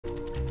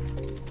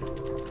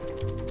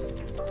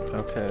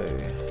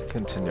Okay,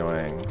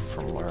 continuing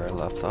from where I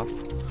left off.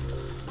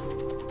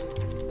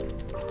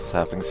 Just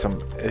having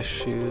some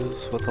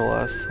issues with the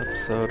last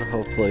episode.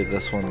 Hopefully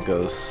this one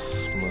goes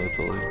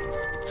smoothly.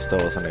 Still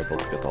wasn't able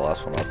to get the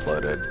last one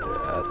uploaded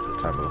at the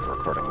time of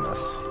recording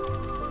this.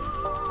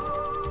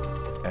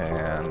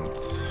 And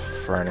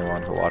for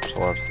anyone who watched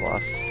the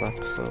last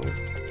episode,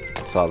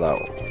 saw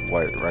that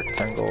white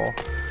rectangle,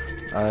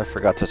 I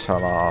forgot to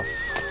turn off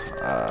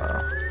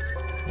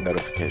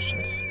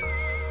notifications.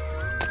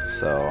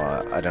 So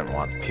I didn't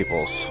want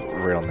people's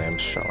real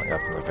names showing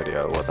up in the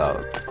video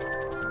without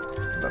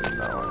them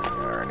knowing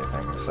or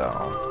anything, so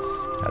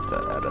I had to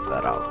edit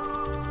that out.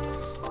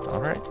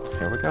 Alright,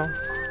 here we go.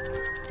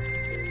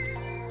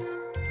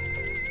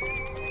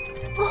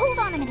 Hold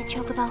on a minute,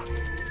 Chocobo.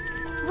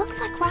 Looks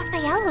like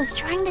Raffaello's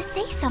trying to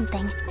say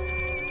something.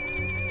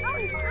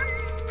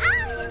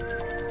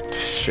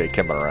 Shake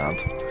him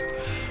around.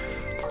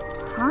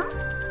 Huh?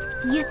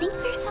 You think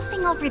there's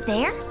something over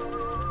there?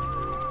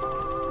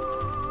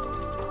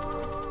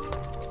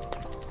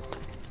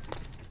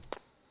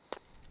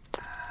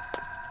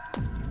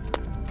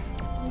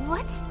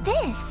 What's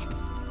this?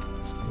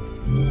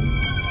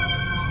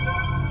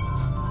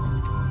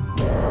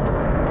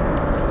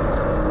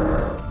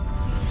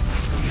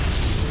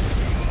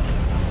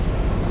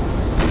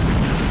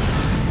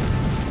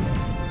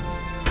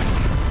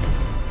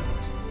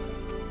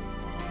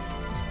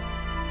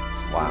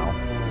 Wow.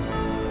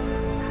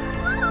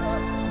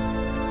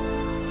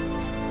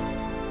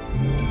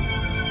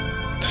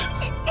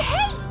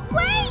 Hey,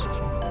 wait!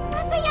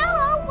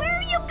 Raffaello, where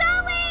are you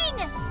going?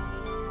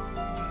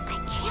 I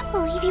can't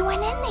believe you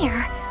went in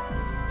there.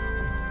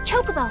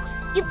 Chocobo,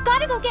 you've got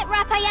to go get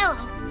Raffaello.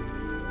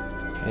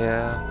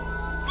 Yeah.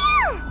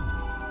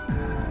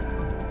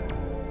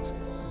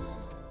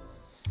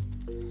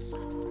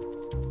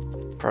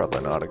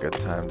 Probably not a good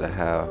time to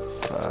have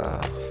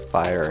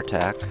fire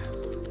attack,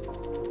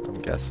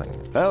 I'm guessing.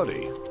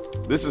 Howdy.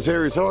 This is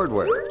Harry's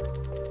Hardware.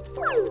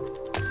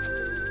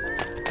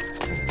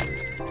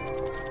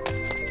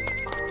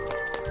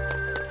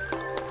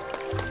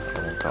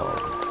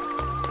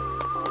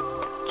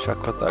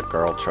 Check what that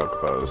girl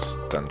Chocobo's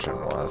dungeon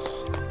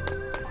was.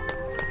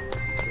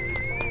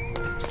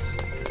 Oops.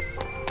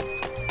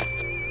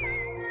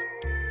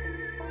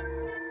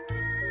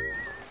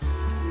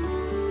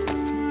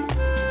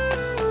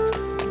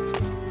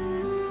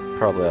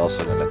 Probably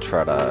also gonna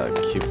try to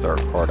keep the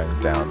recording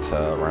down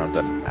to around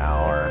an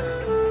hour.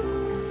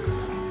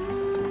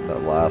 The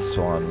last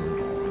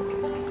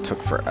one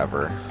took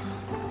forever.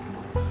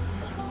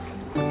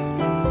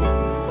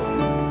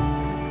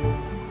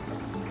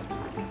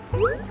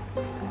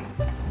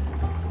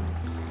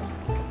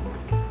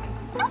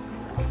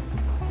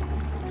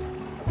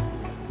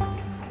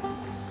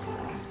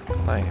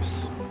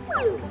 Nice.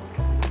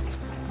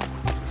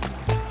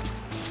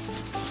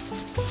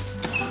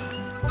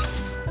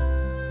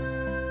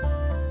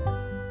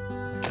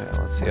 Okay,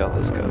 let's see how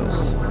this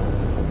goes.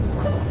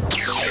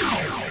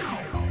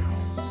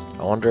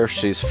 I wonder if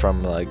she's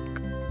from, like,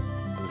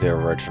 the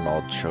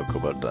original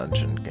Chocobo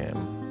dungeon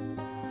game.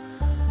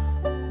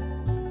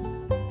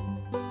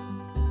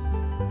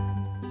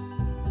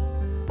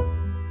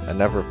 I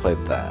never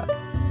played that.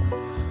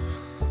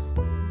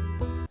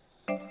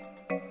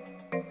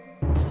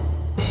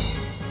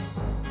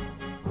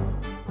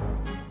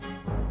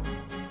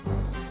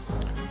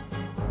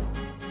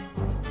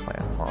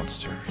 Plant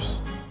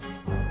monsters.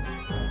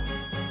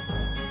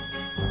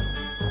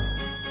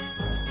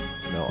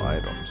 No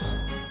items.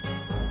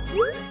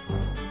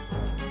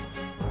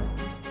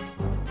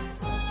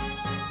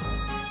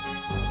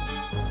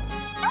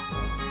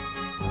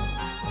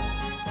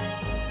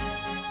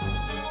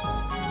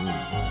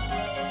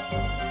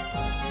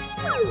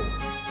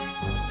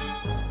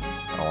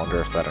 I wonder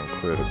if that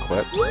include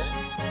equips.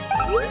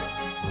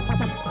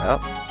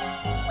 Yep.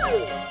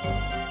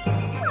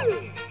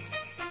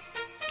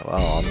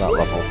 Well, I'm not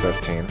level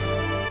 15,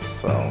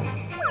 so...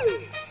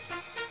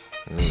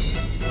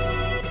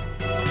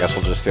 I guess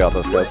we'll just see how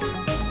this goes.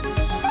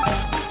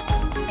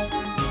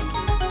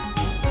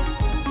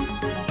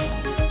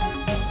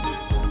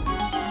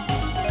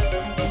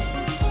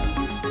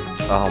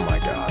 Oh my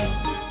god.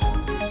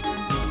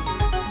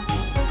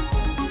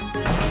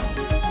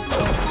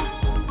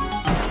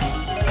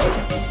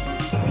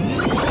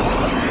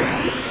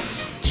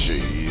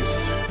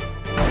 Jeez.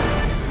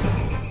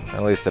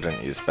 At least I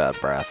didn't use bad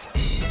breath.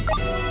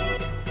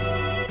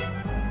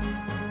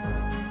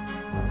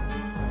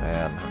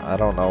 Man, I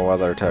don't know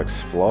whether to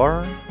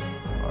explore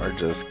or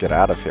just get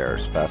out of here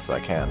as fast as I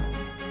can.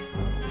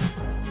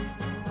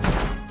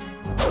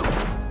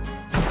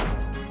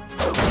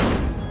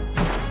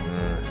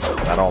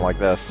 I don't like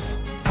this.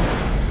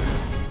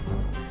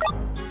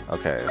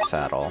 Okay,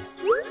 saddle.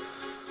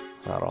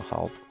 That'll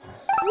help.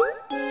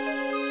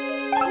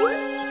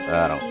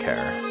 I don't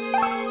care.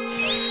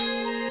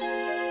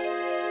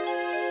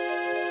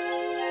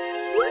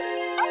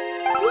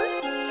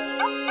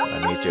 I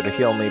need you to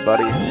heal me,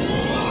 buddy.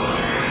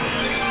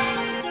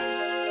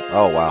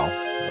 Oh wow,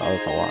 that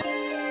was a lot.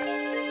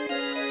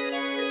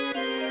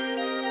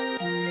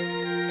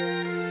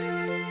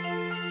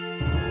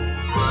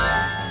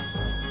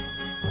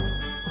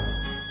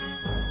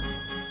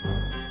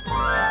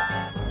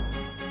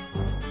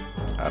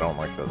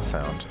 good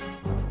sound.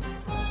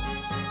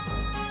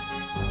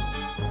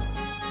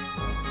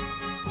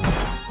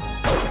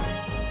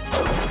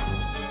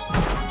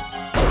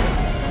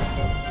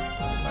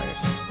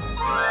 Nice.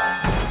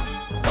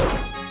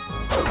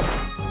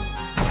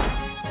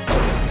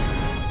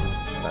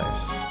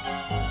 Nice.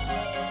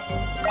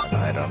 An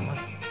item.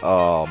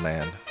 Oh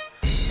man.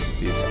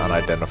 These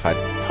unidentified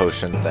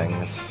potion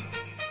things.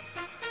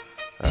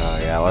 Oh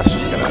yeah, let's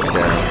just get out of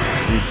here.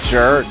 You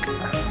jerk!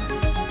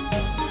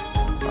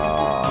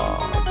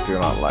 Oh, do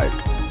not like.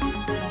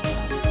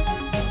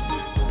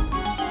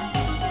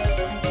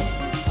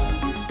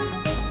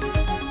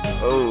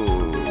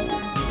 Oh,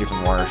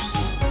 even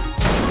worse.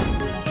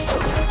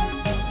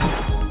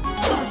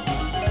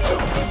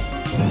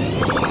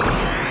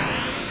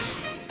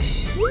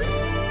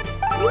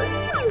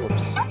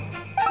 Whoops.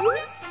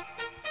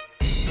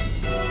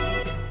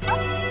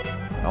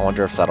 I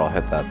wonder if that'll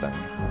hit that thing.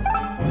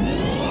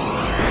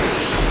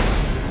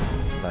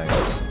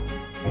 Nice.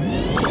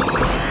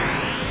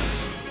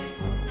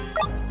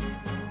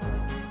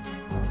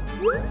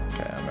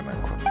 Okay, I'm gonna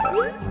equip that.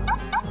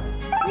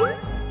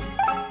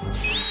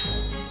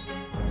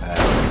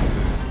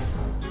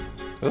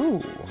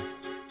 Ooh.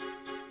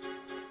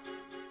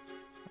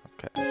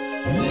 Okay.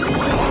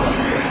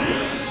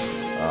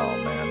 Oh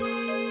man.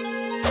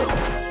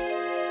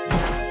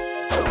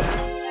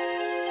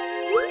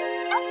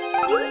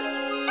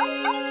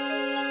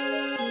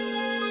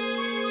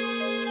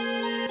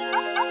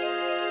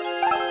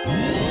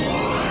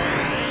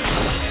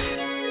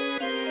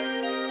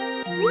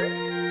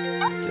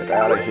 Get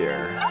out of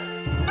here.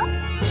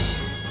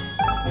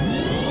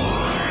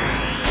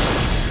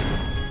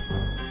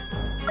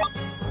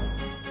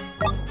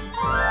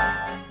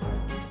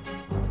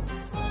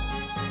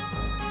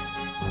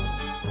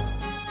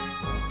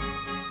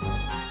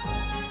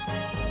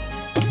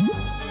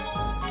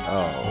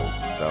 Oh,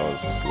 that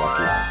was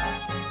lucky.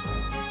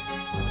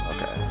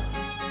 Okay.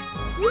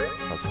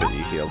 Let's get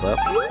you healed up.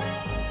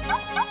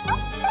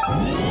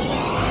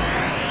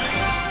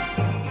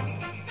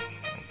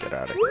 Get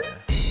out of here.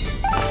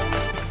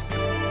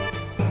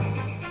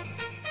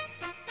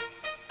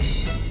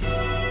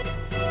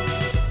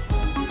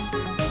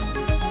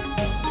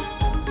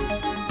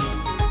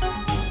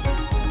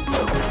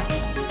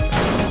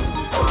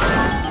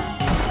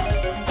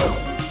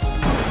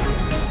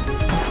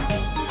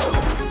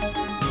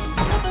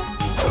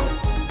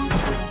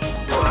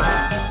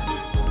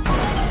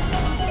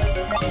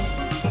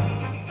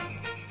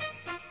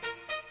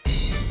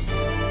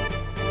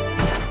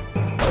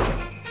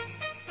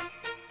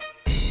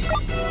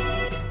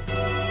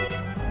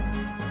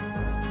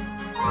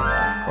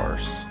 Of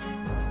course.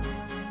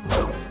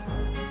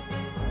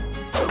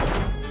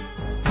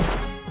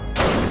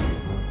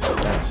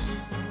 Nice.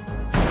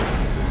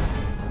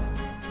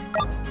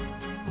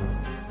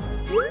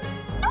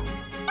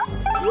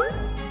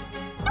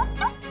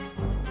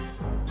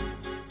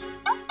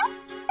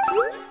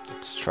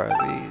 Let's try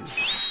these.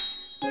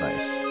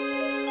 Nice.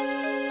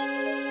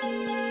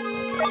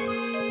 Okay,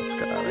 let's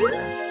get out of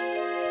here.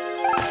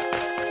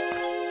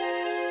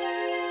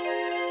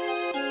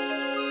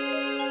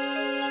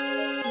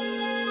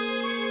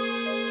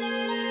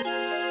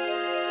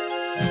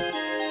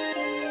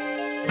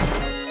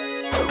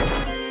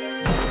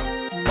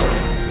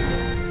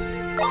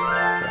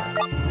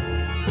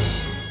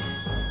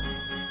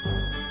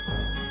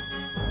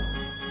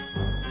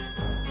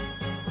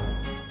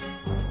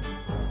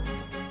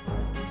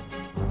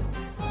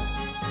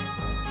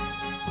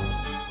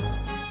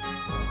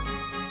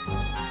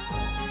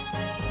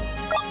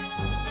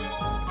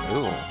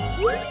 Ooh.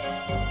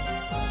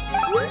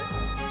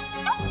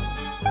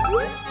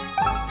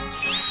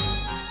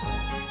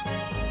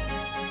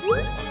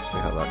 Let's see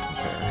how that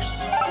compares.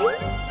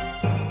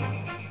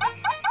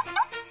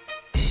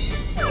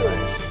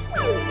 Nice.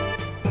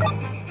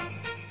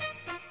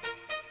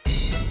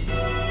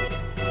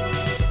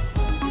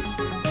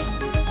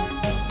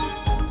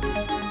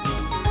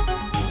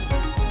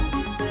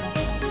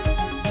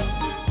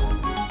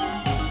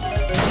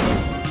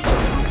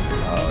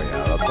 Oh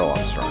yeah, that's a lot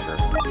stronger.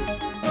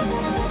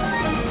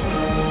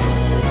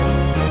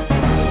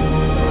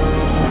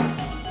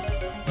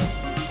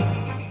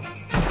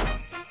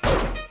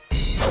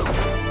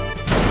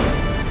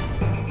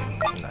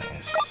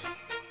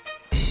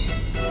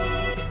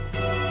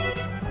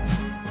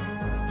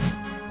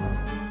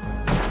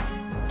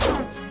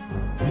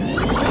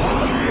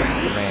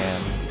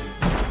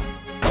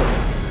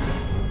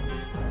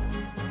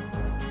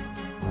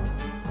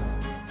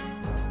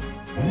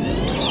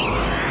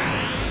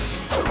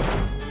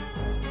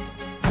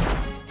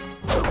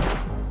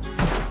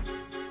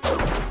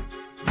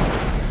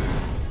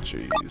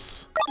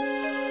 Jeez.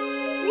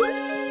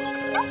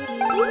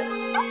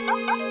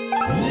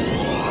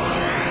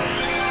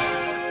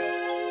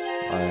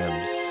 I am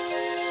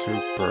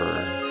super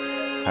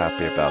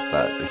happy about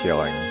that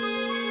healing.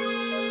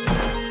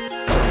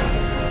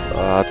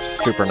 That's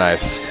super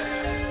nice.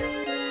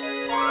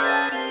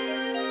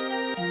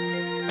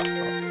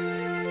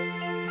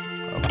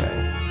 Okay.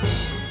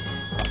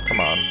 Come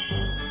on.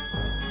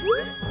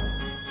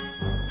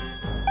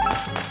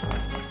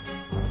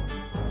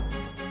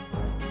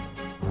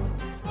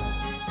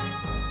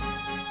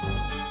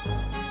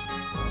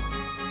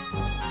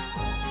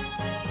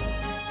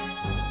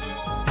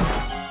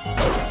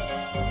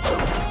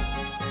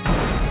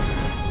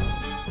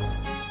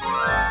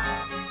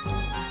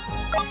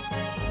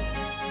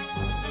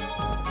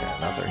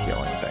 another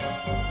healing thing.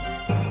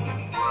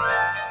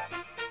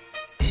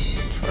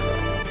 Try to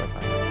remember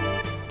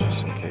that,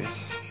 just in case.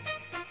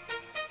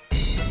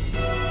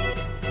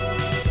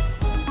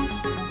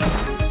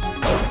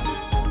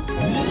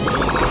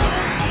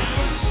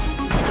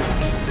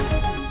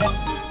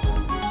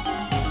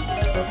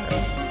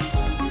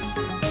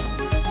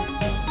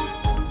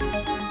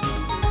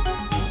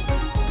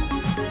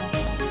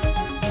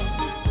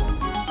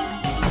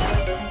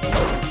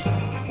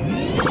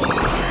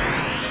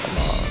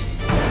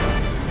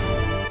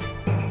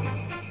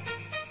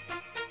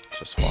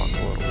 Just walk a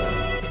little bit.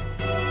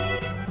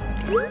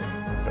 Okay,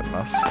 good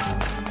enough.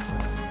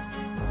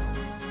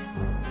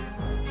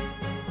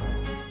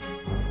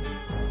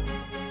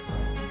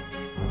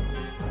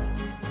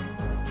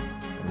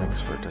 It makes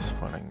for a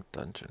disappointing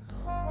dungeon.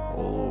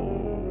 Oh.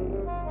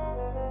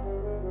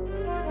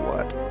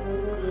 What?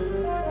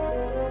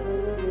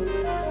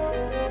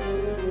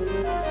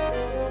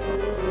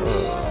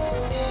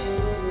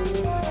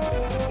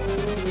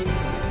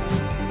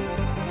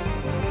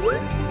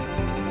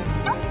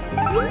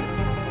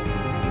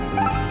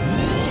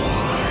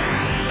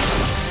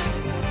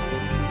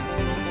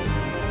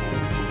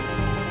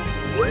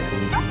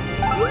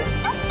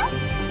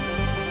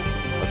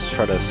 Let's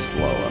try to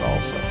slow it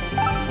also.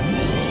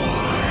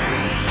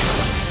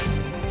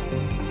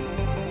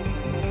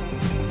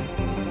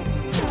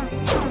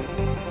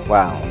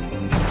 Wow.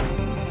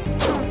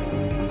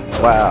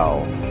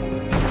 Wow.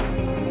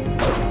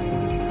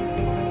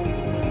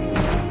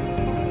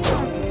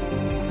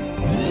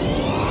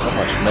 So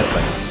much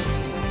missing.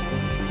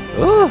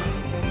 Ooh.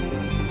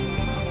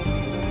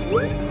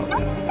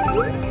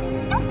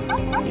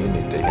 You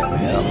need to heal me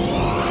up.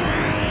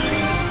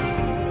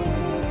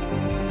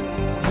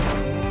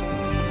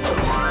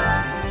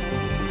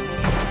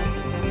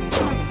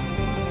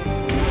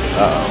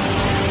 Uh-oh.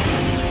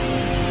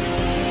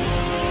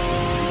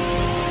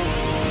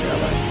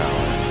 Healing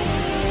power.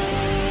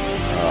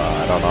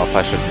 I don't know if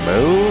I should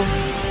move.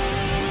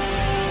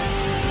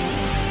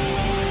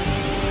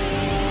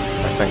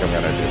 I think I'm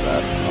gonna do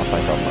that. I don't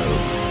think I'll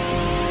move.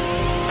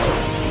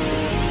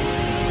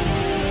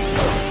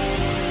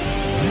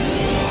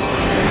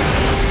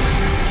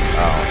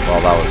 Oh,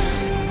 well, that was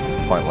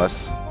pointless.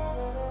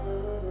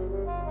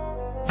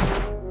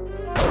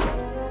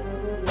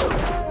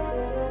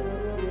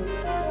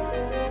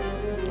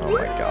 Oh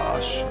my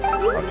gosh.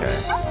 Okay,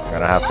 I'm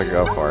gonna have to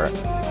go for it.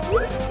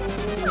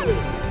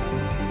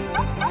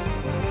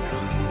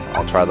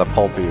 I'll try the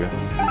pulpy.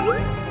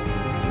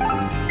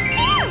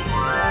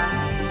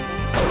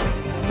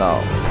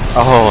 No.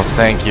 Oh,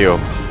 thank you.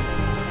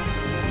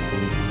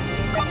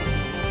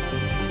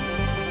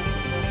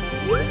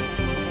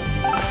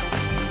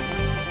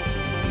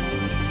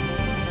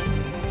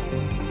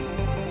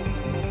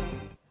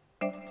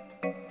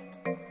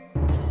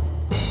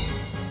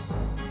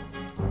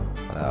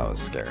 That was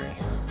scary.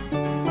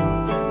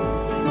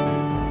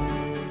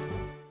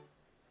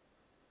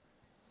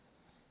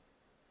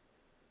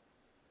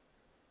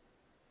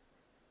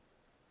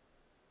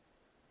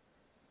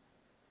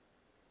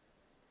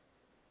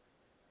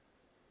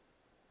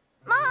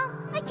 Mom,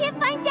 I can't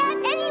find Dad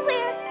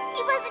anywhere.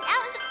 He wasn't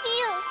out in the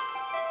field.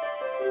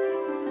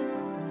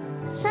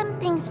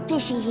 Something's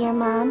fishy here,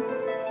 Mom.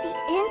 The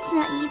inn's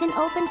not even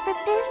open for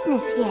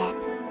business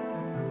yet.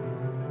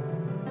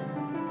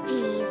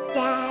 Geez,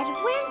 Dad,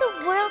 where in the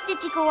world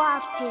did you go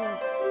off to?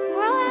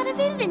 We're all out of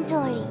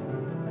inventory.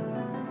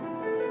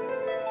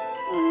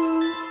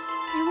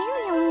 I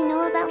really only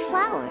know about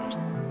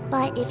flowers.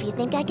 But if you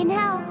think I can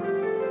help...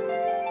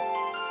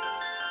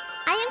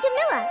 I am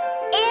Camilla,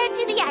 heir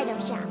to the item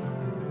shop.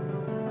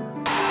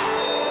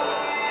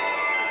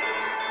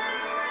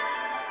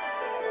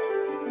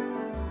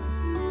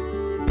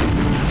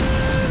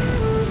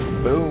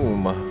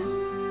 Boom.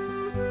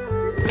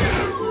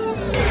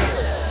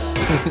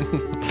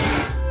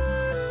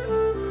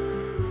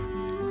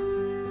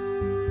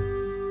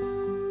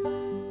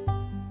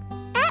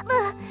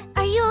 Atla,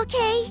 are you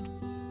okay?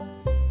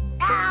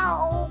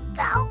 Ow!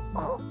 Ow!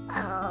 Oh,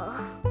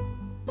 oh.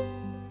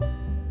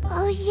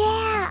 Oh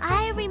yeah,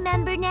 I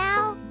remember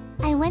now.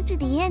 I went to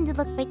the inn to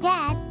look for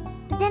Dad,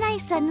 but then I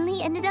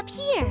suddenly ended up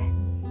here.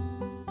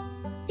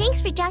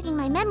 Thanks for jogging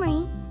my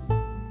memory.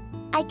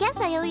 I guess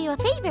I owe you a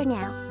favor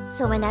now,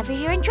 so whenever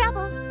you're in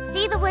trouble,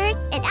 say the word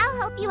and I'll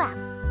help you out.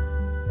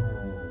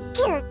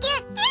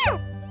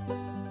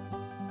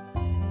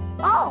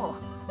 Oh,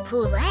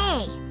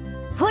 Poulet!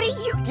 What are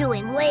you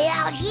doing way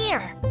out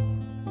here?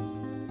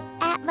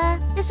 Atla,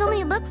 this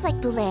only looks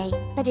like Poulet,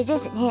 but it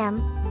isn't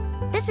him.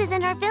 This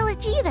isn't our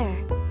village either.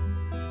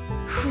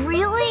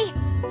 Really?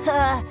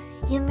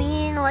 You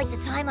mean like the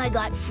time I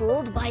got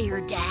fooled by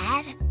your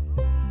dad?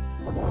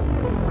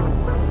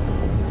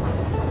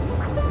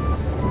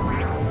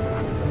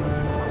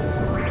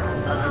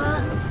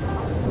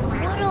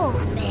 What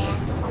old man?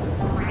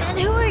 And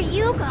who are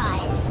you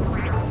guys?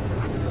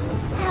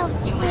 How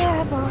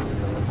terrible.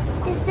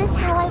 Is this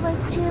how I was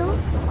too?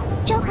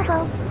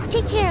 Chocobo,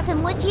 take care of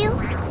him, would you?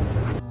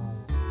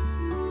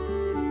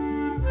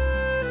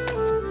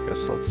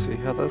 guess let's see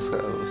how this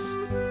goes.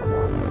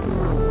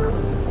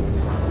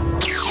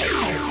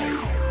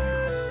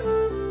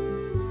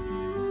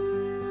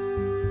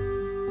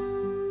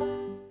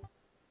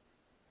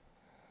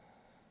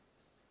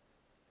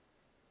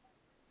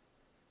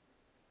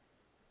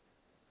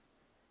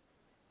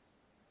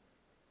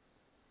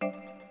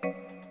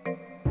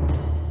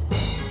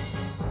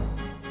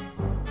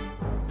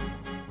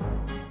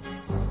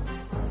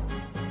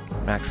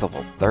 Max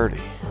level 30.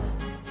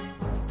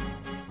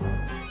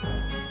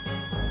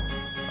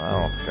 I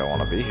don't think I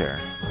want to be here.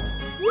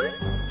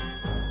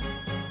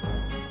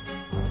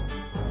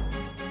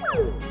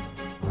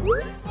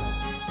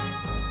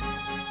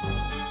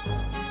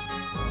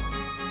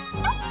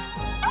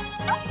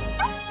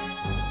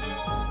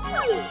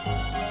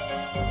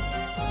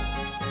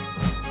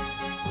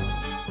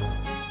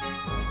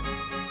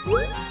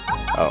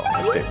 Oh,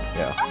 escape,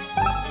 yeah.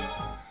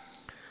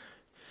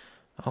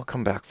 I'll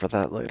come back for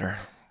that later.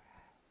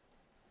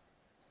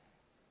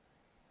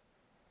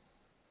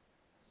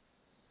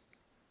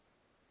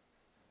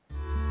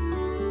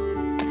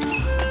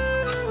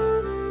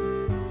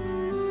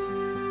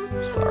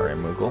 Sorry,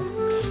 Moogle.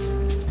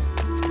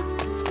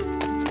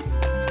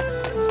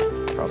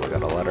 Probably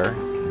got a letter.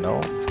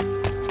 No.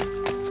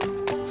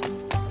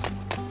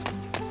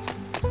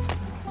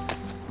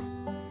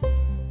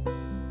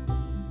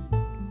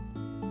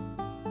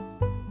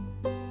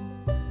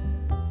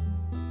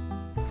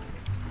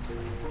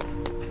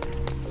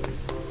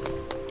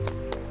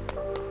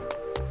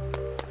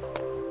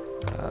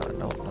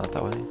 Nope, not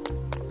that way.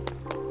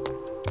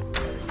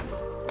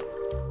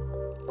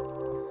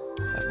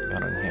 Haven't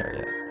gone in here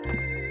yet.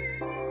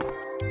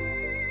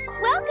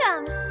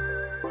 Welcome!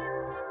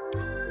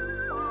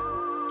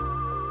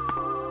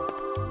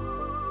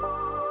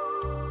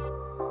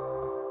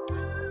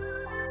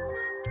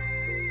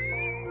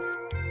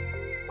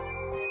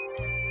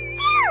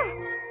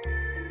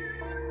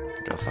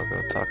 Guess I'll go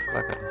talk to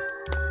that guy.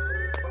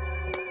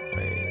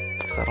 Wait,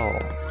 is that all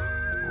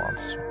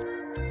monster?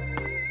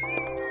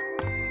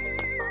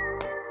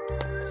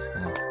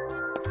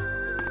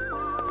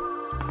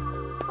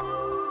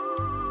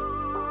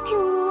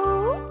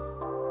 Cool.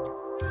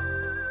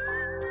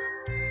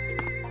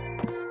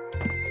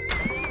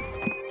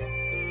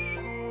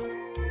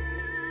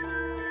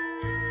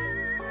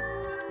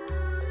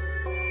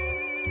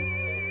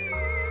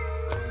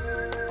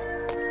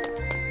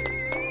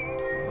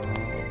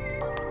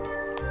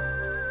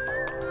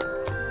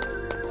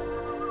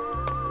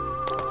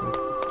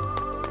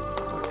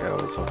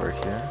 Goes over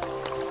here.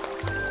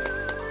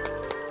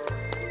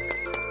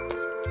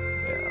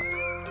 Yeah.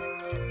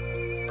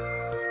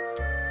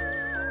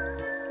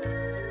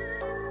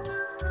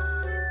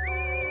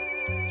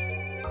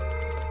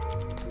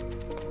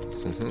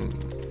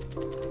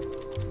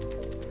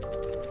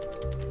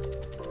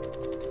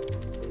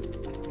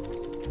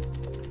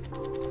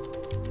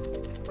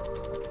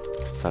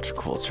 Such a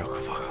cool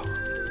Chocobo.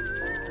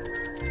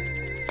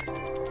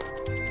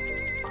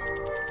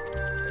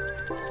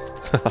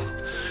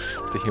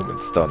 The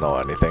humans don't know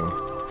anything.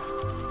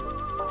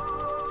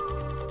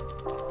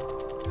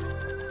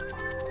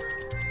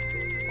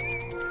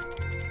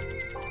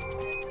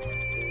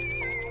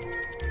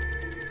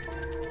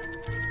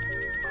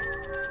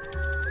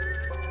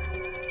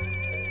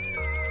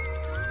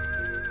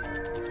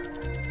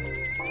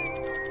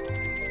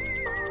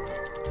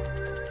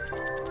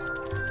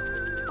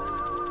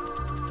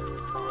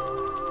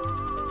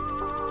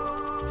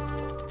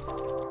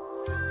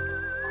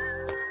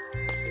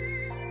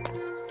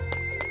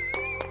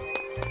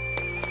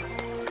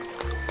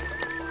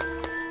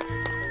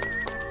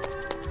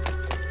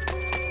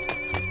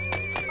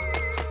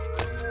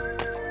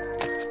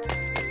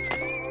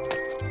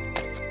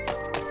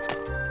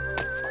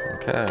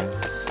 Okay,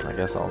 I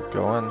guess I'll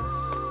go in.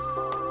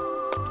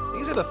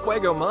 These are the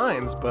Fuego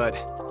mines, but...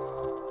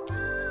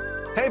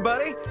 Hey,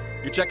 buddy!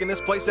 You checking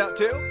this place out,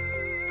 too?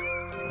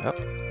 Yep.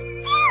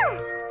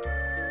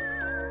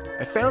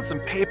 I found some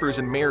papers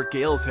in Mayor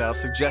Gale's house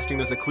suggesting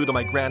there's a clue to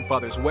my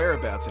grandfather's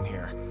whereabouts in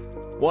here.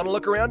 Want to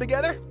look around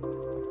together?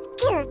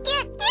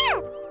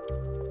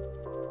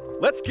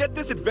 Let's get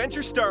this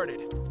adventure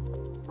started!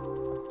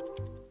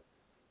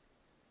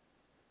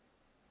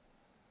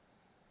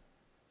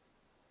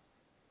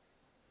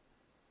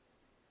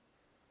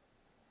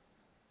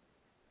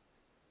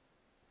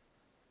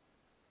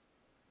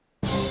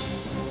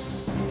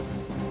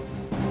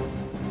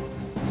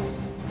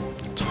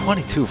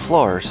 Ring, 22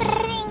 floors.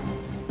 ring,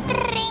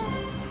 ring,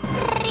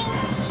 ring.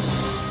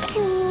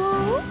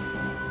 Cool.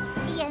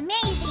 The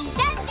amazing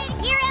Dungeon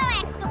Hero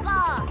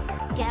Escapade.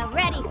 Get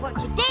ready for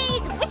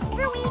today's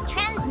whispery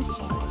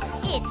transmission.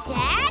 It's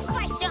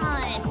advice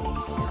time.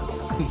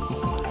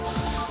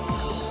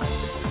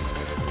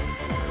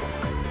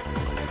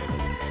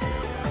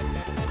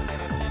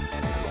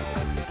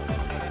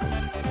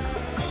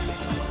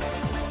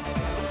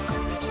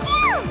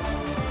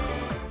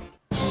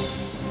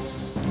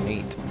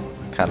 Neat.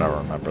 Kind of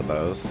remember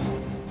those.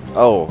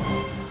 Oh,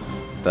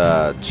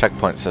 the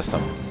checkpoint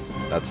system.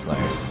 That's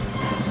nice.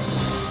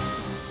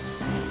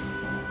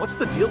 What's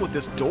the deal with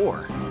this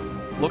door?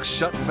 looks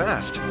shut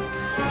fast.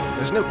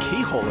 There's no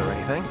keyhole or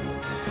anything.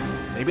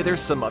 Maybe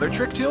there's some other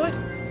trick to it?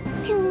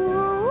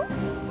 Cool.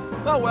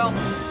 Oh well,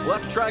 we'll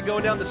have to try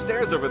going down the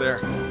stairs over there.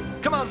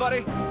 Come on,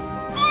 buddy.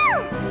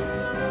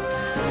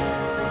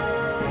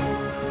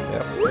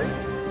 Yep. There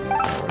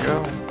we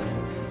go.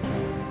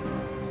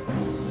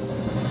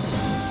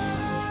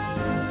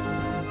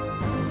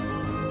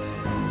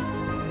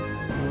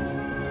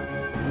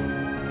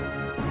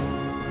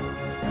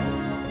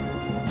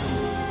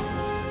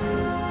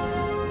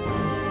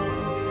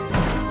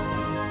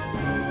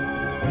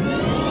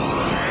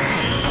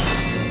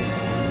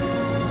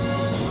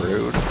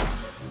 Rude.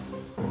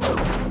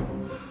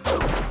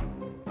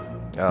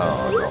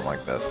 Oh, I don't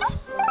like this.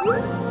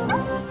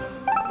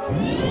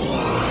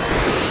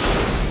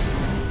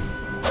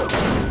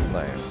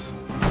 Nice.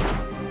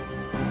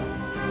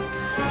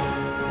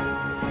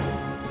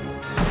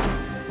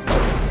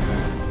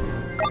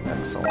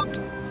 Excellent.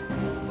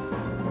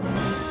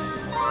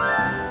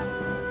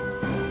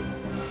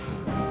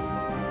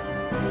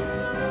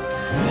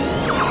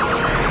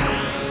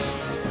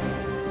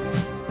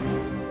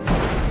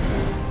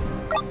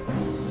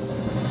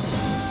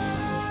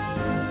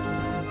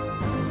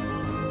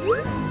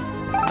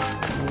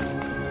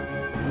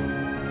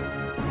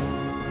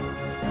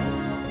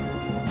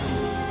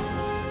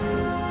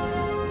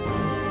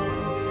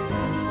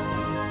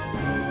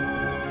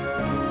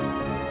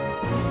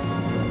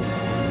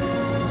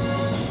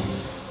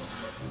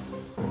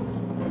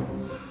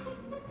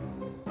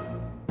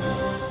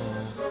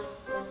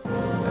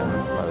 Yeah,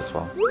 might as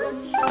well.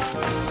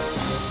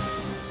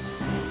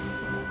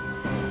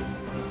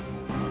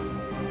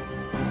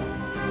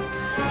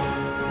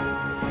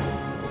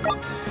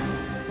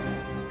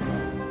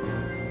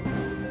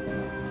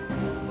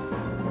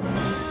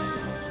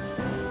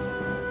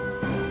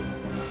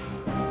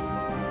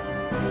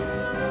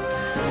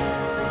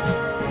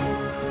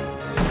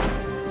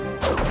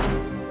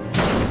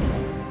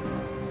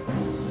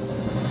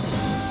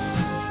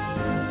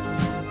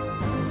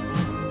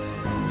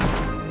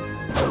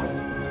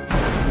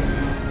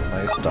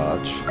 Nice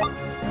dodge.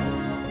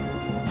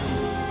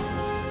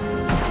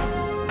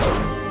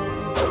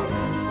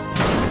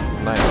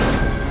 Nice.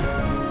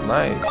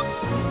 Nice.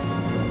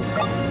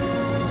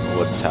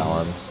 Wood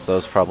talons.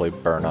 Those probably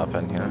burn up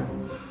in here.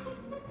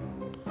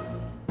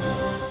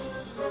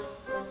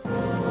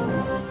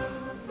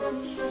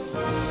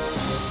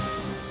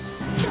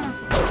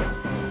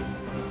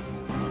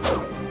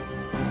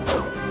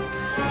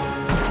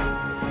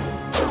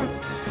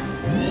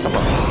 Come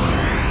on.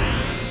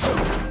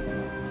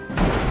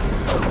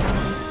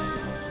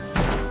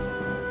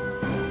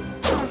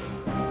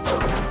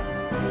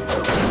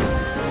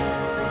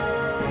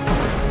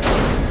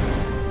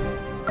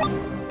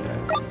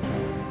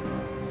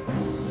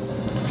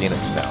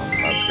 Phoenix down.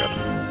 That's good.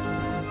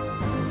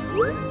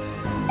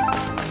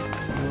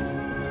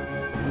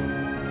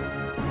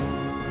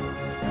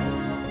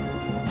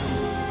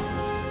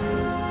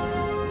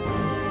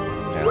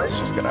 Yeah, let's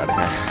just get out of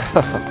here.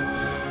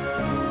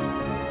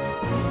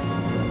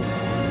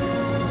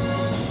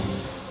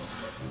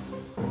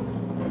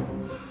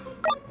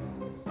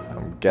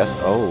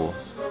 Oh,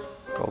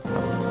 gold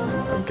talents.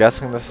 I'm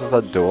guessing this is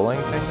the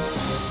dueling thing?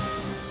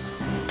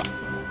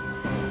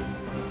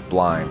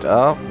 Blind.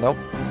 Oh, nope.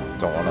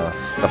 Don't want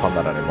to step on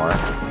that anymore.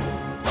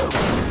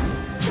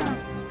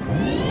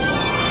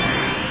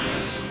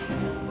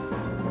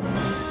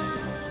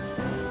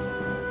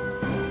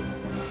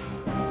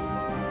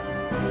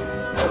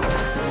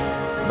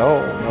 No,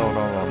 no,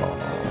 no, no, no,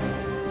 no.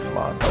 Come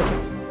on.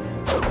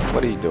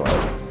 What are you doing?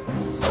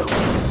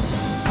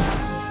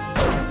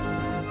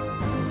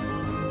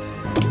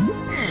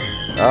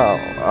 Oh,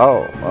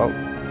 oh, oh.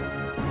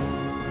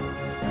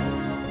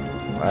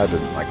 I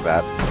didn't like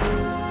that.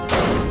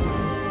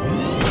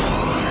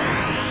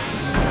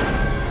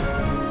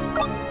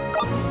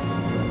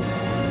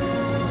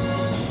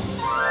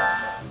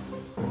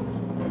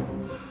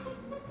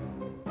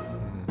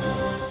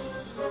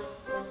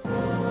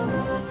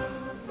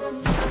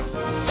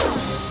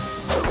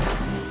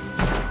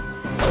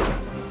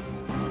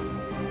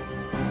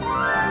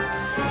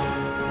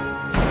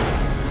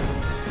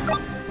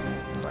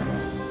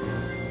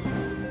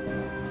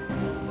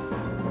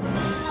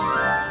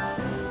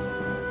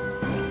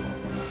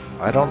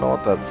 I don't know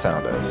what that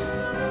sound is.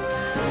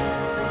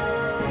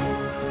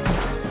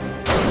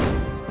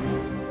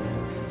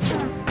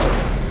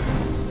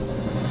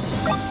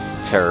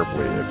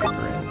 Terribly iffy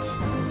greens.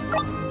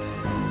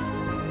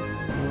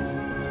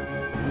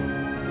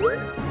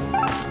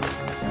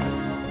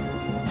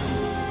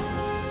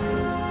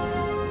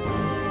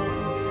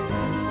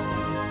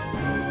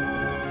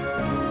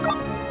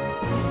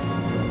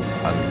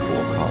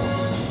 Uncool color.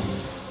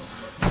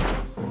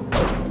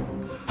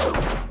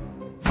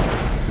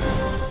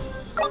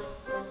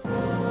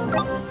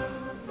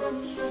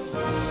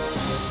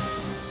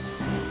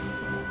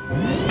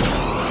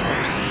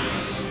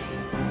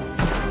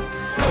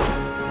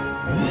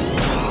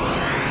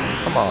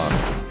 Come on.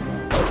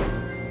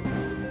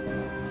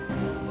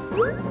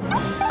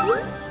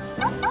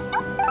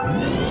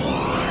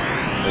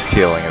 This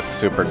healing is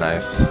super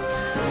nice.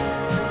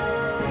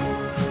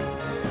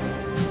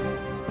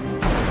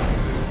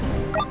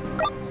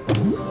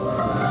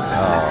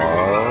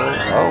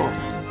 Oh.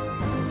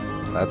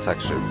 That's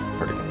actually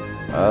pretty good.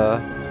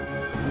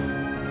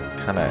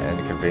 Kinda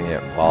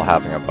inconvenient while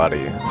having a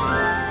buddy.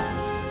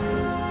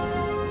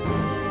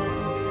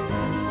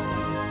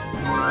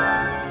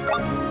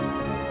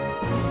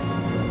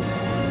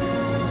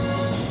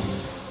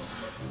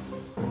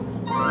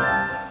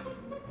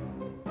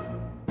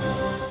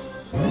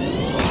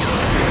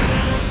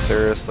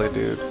 Seriously,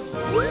 dude?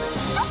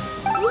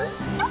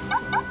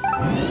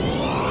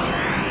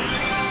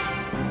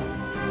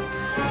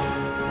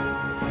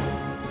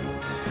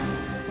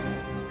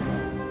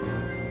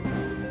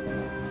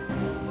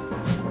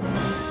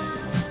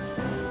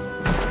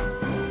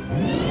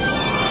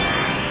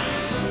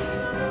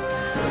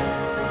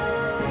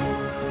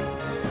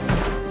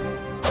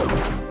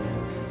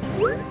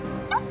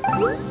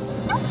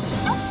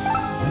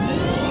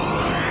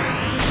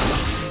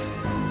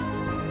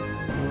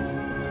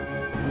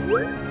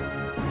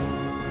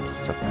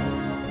 Stuff.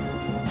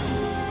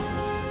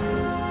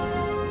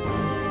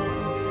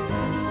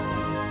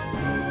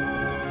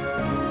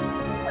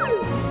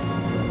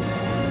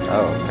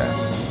 Oh, okay.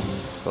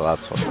 So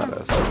that's what that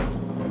is.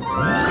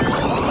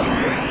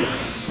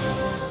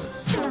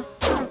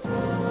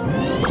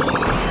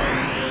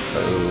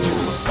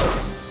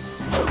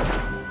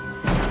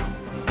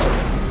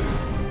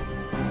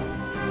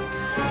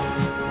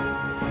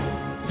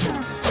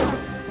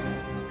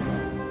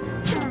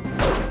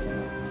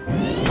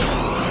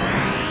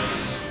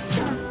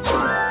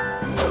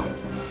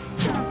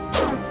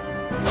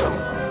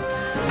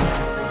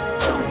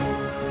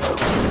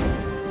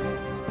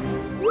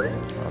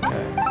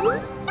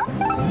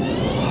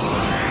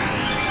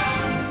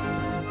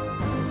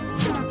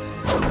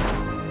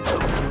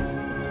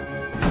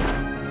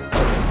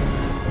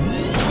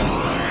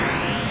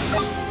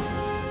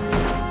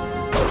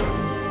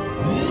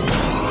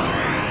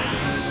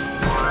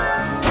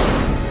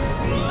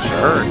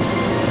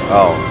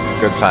 Oh,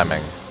 good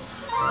timing.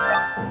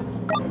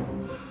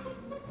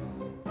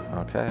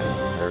 Okay,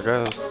 here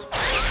goes.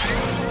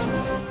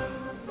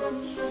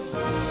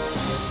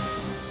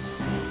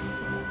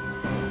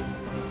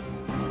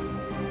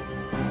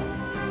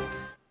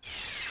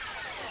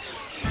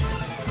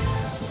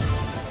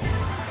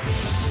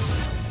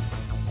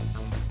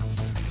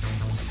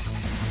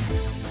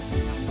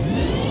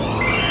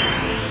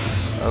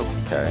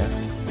 Okay.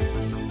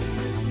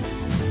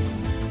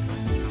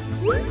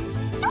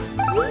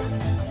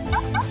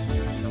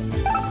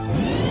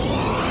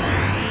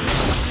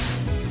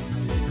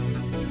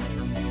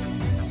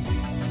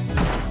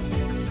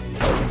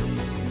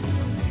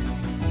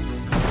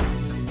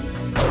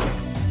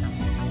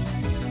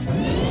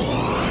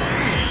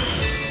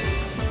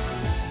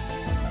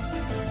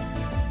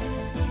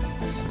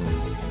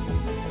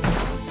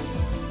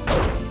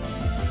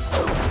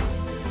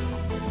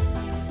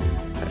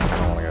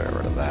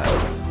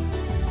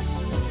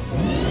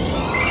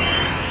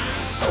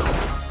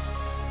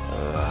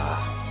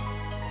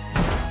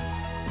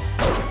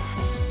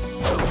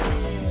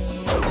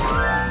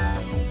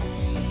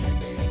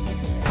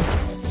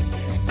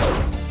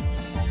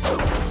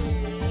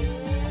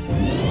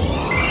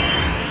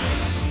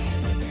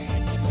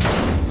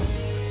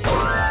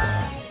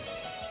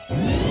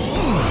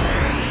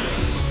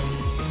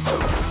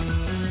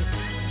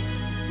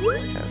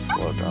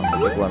 Slow down the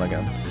big one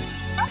again.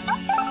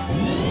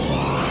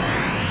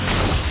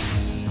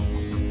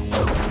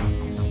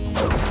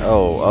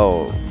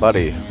 Oh,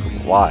 buddy,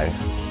 why?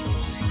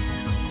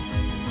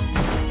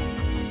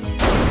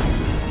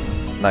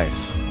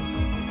 Nice.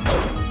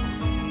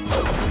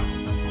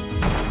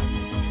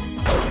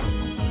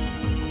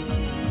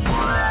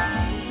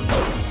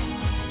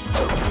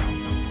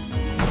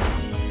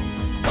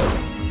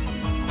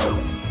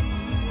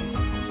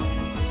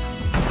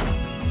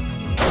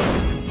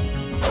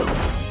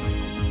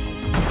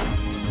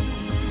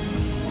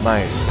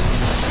 Nice.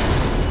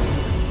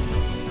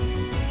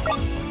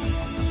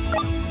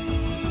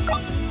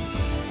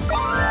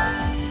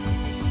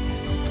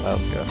 That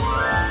was good.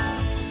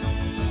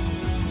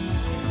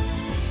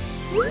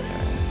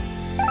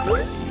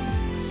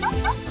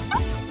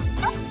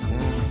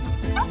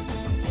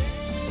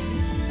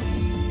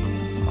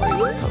 I'll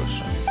use a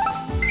potion.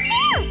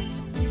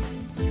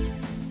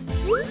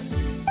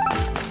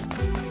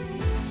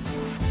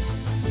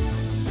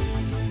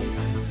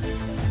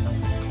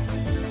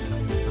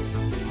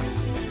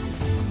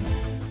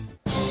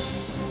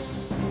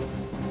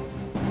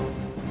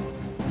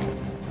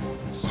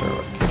 Start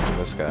with kicking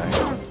this guy.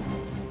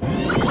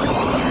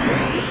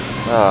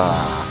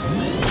 Ah,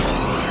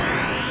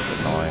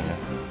 annoying.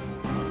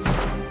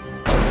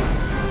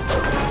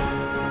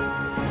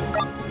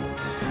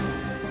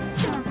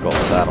 Gold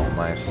saddle,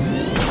 nice.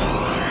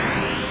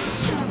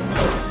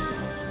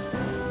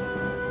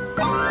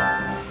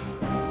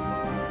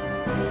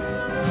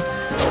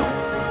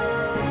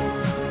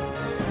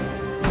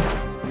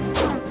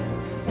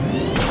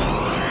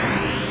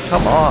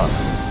 Come on,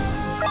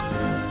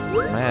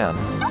 man.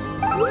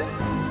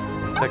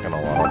 taking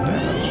a lot of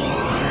damage.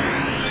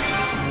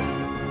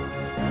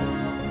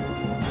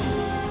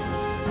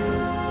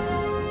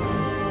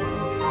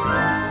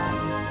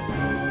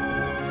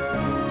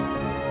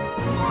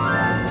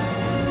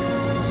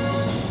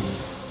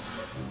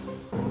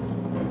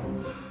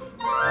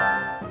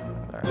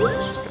 Alright,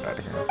 let's just get out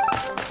of here.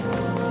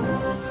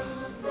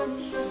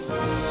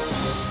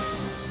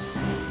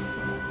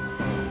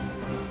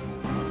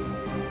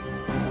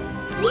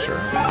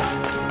 Sure.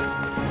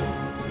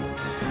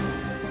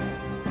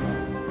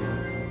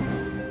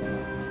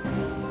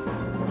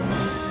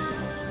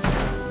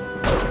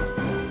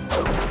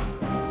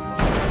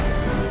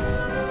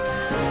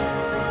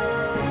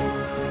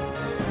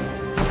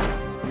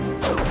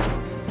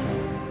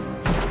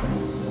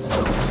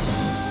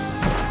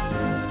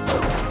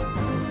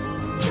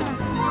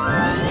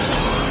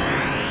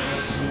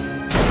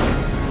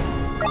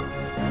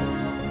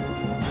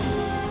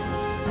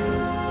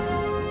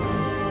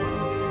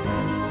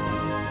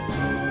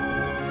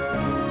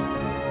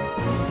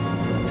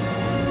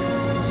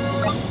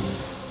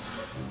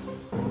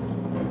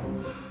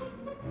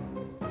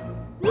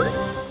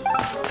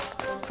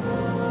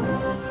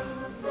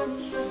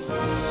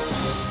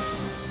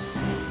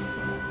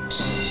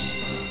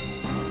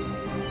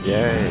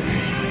 Yay.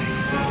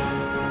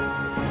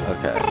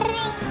 Okay.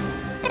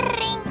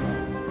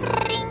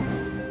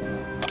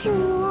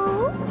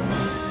 Cool.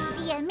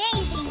 The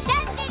amazing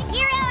Dungeon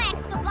Hero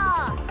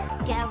Excaball.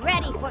 Get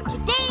ready for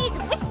today's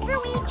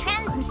Whisperweed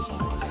transmission.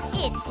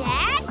 It's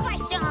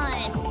advice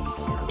time.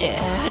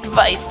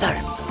 Advice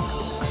time.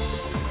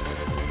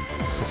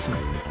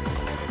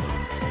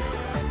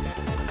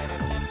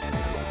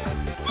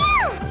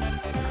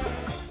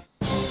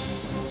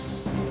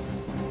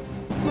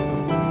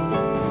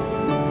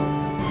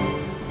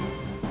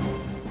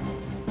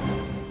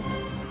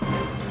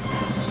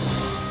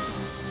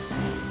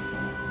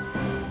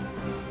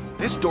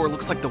 This door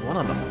looks like the one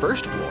on the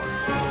first floor.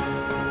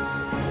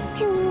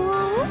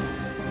 Cool.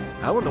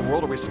 How in the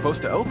world are we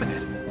supposed to open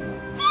it?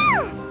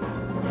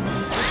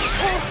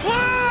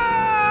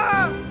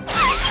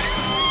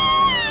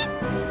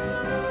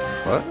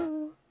 What?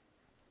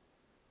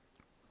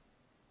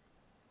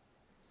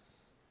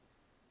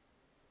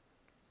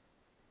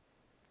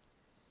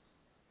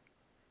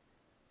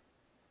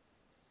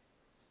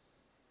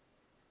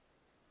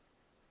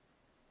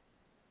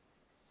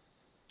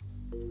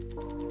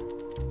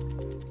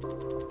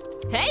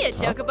 Hey,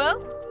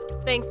 Chocobo!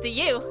 Thanks to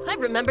you, I've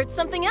remembered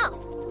something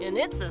else, and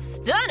it's a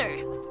stunner!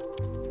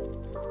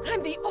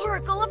 I'm the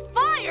Oracle of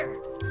Fire!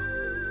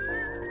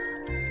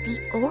 The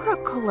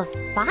Oracle of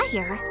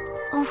Fire?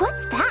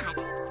 What's that?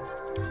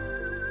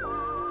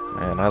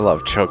 Man, I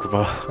love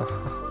Chocobo.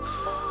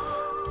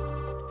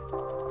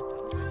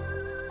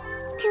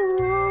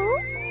 Cool.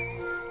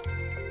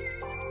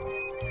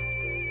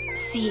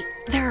 See,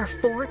 there are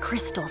 4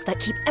 crystals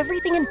that keep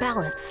everything in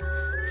balance.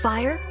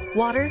 Fire,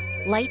 water,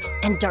 light,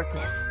 and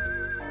darkness.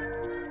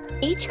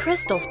 Each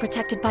crystal's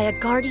protected by a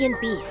guardian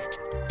beast,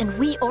 and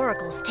we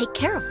oracles take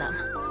care of them.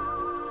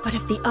 But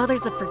if the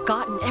others have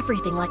forgotten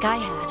everything like I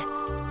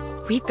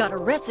had, we've got a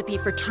recipe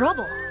for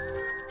trouble.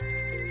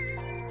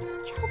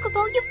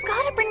 Chocobo, you've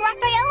got to bring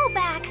Raffaello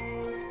back.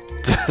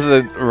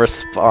 Doesn't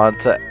respond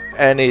to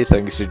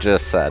anything she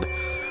just said.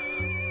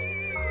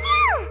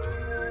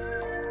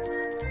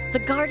 The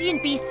guardian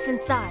beast's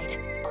inside.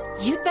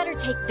 You'd better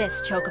take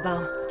this,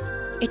 Chocobo.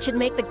 It should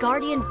make the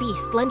guardian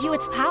beast lend you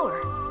its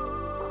power.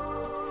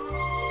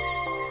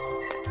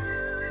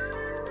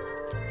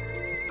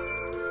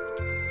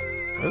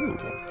 Ooh.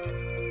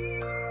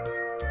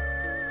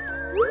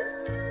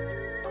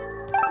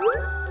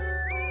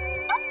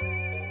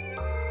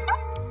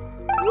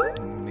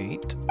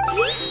 Neat.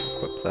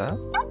 Equip that.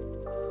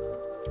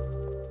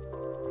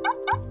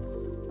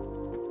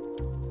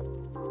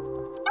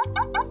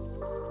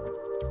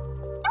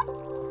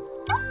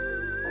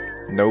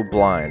 No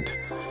blind.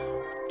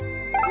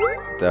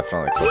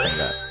 Definitely equipping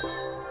that.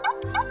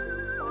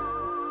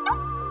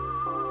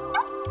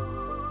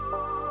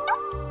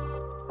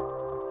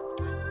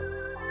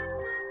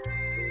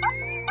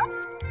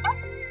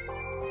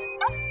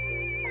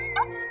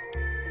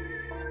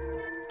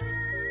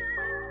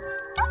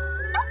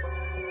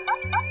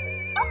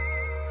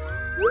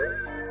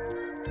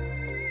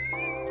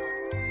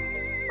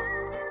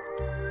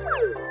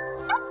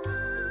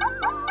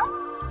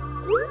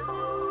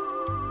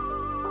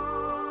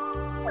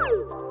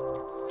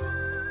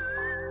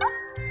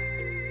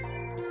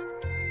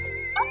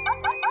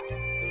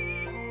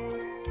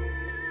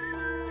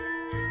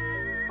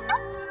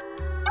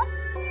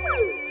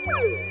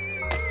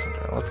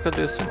 Okay, let's go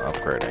do some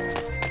upgrading.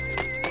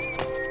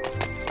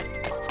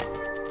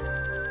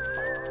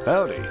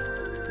 Howdy.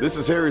 This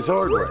is Harry's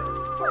Hardware.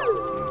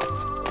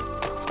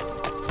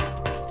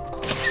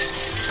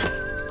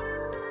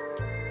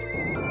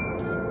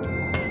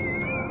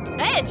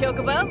 Hey,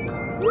 Chocobo!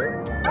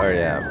 Oh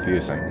yeah,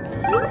 fusing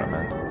is what I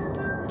meant.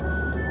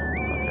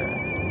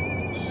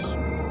 Okay.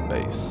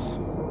 Space.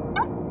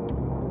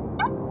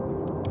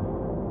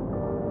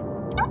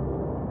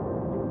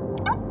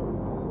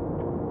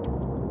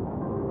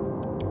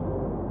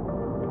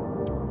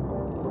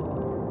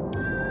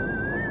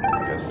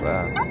 guess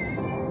that.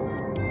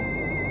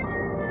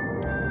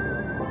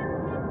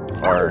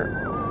 Or,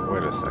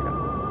 wait a second.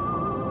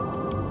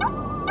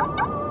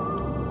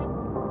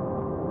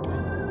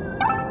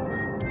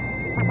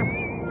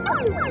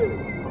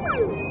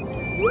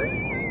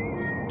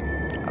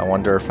 I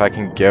wonder if I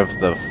can give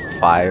the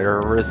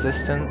fire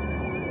resistant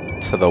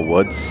to the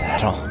wood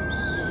saddle.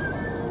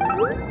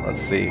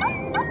 Let's see.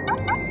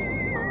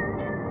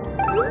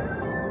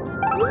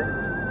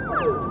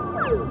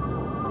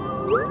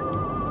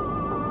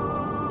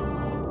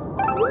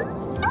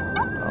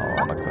 I'll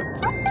unequip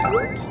the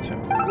times too.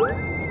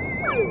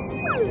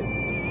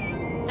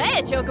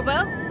 Hey, Chocobo!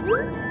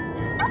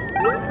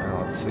 Yeah,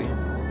 let's see.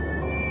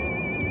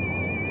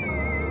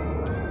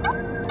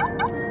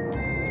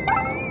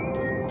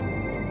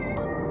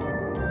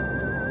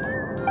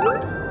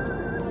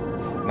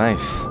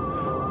 Nice.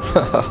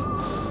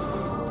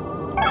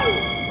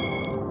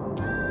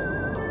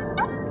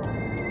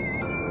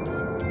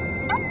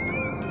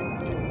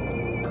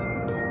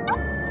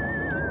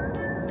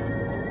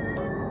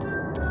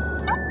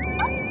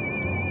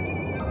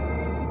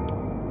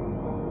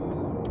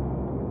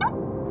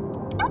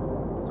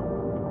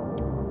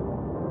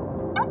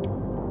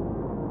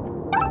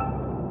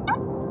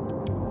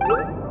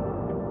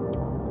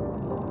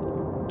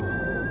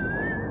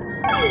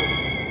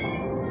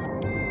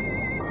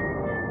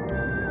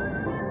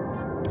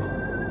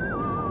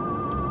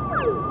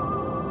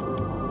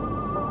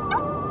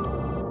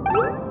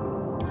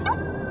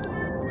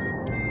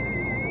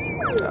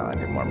 I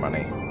need more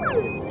money.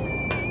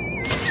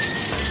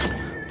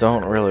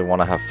 Don't really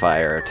want to have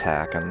fire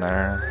attack in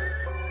there.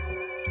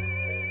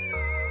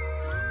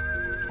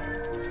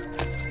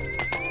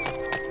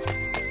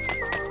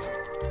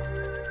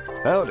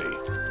 Howdy.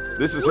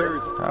 This is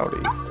Harry's.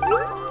 Howdy.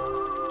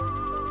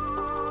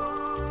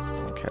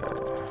 Okay,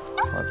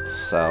 let's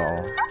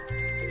sell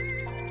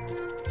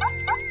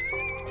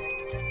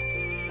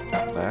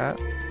that.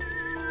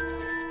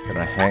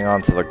 Gonna hang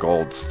on to the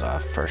gold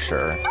stuff for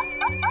sure.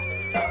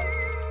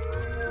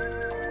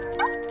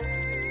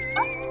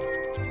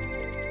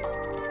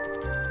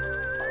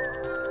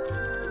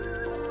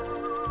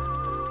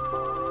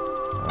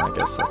 I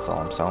guess that's all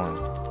I'm selling.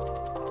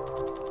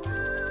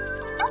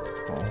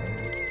 Gold,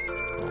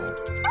 gold.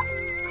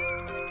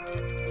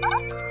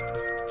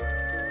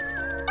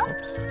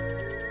 Oops.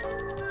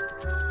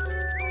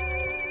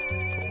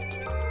 Gold.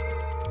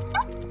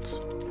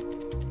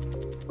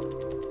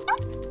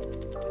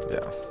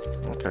 Yeah,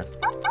 okay.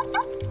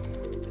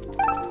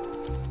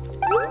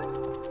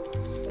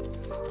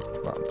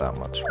 Not that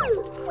much.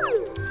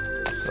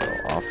 So,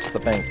 off to the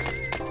bank.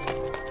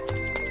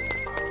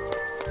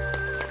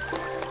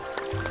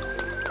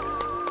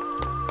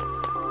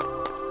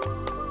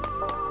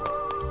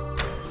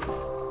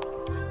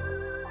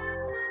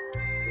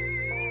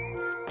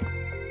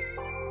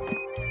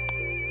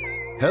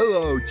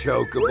 Hello,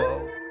 Chocobo.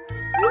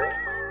 Okay,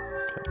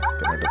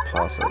 gonna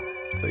deposit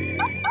the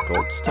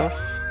gold stuff.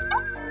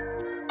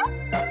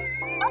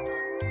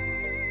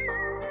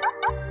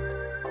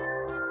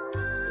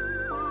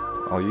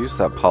 I'll use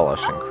that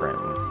polishing cream.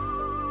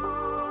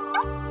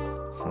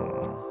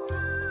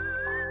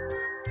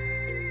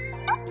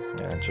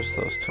 Yeah, just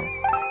those two.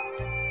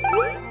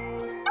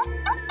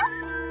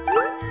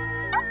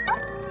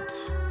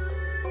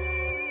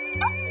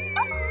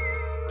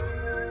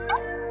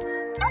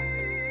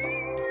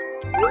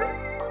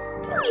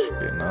 That should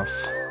be enough.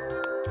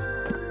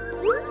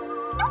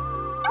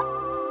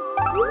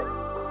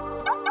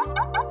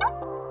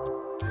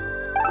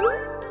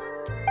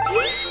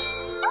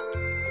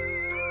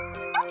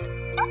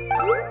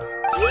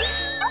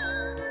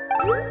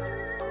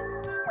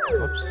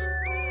 Oops.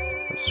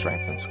 That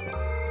strengthens.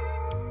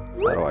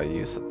 How do I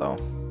use it though?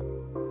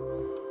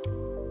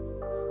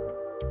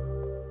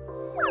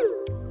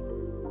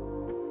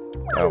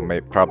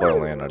 Oh, probably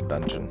only in a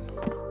dungeon.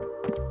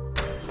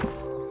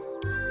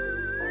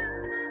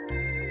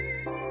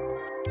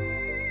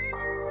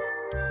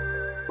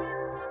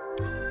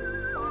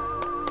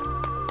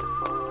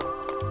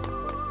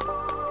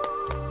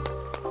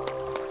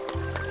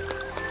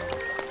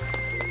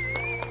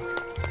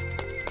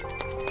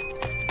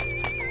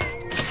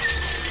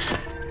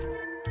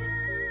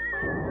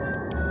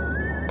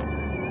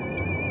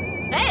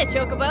 Hey,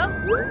 Chocobo!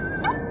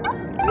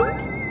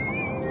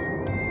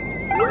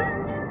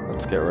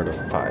 Let's get rid of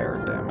fire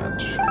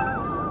damage.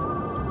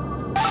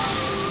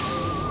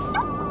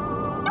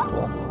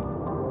 Cool.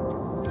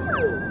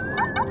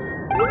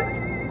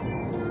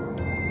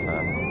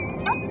 Then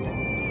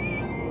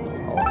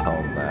I'll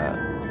hone that.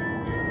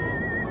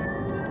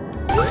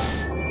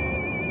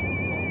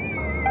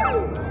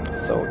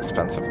 It's so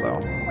expensive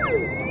though.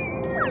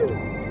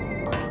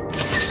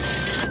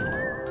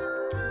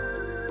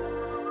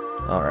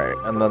 Alright,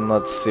 and then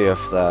let's see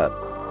if that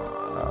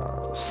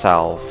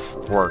salve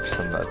works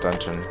in that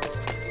dungeon.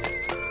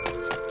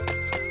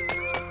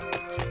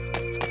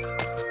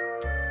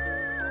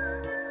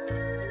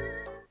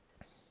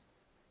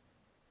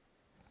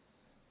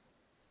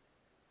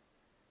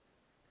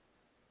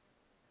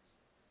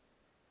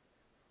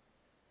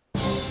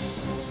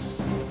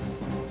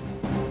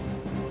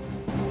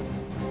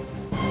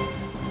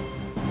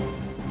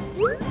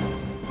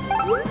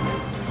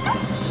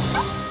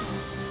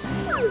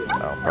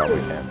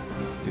 Probably can't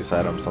use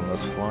items on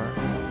this floor.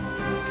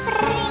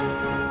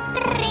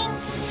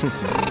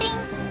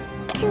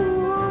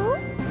 Cool.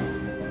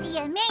 The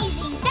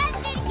amazing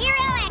Dungeon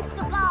Hero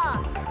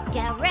Chocobo.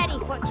 Get ready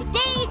for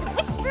today's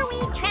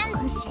Whisperweed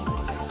transmission.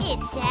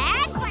 It's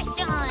advice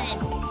time.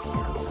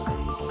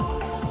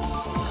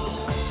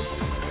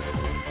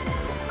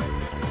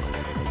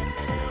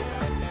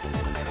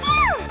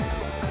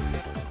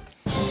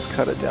 Let's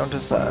cut it down to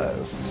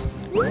size.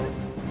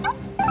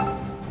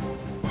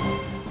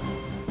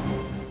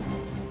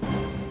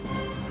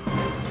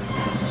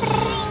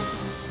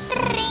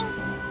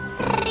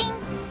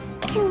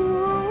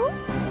 Cool.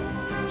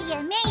 The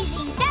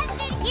amazing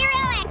Dungeon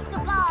Hero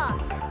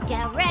Chocobo.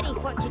 Get ready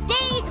for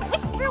today's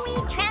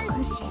Whisperweed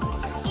transmission.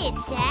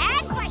 It's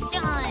advice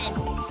time.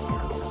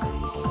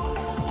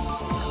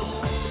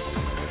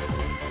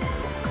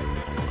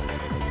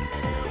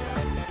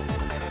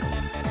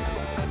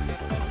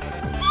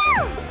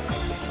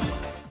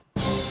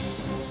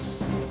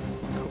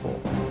 Cool.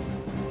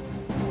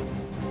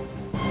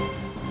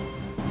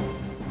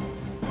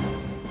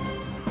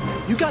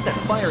 You got that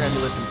fire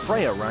amulet from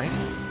Freya, right?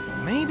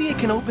 Maybe it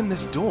can open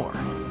this door.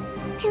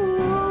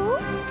 Cool.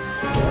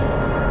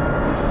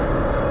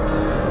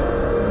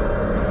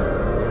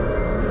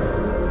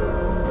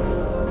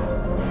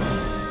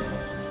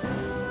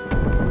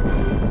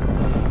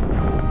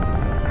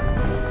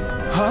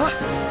 Huh?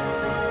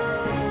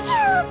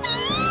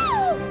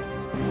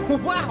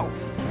 Wow!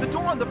 The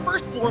door on the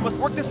first floor must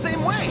work the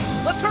same way.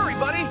 Let's hurry,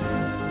 buddy!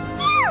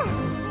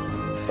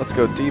 Let's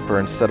go deeper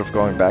instead of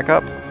going back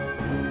up.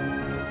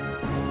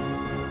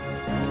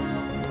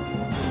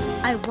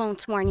 I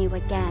won't warn you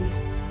again.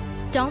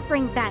 Don't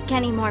bring back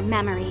any more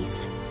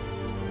memories.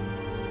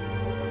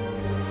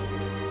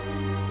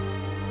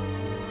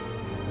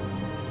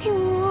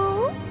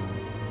 Cool.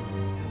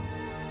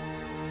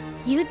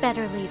 You'd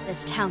better leave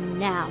this town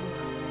now.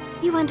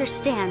 You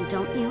understand,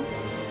 don't you?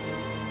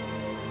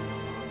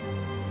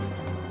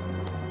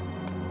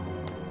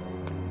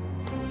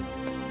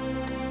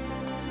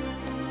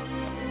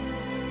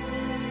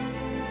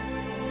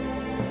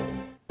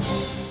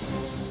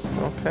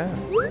 Okay.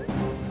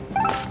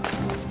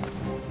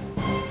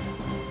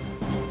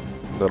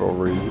 Little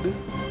rude.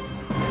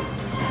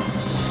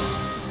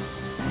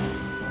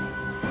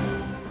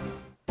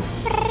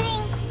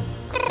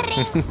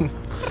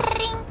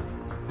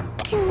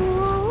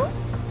 Cool.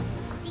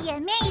 The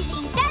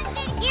amazing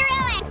Dungeon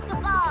Hero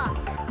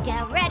Chocobo.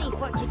 Get ready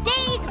for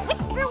today's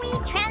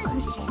Whisperweed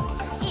transmission.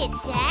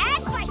 It's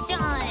advice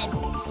time.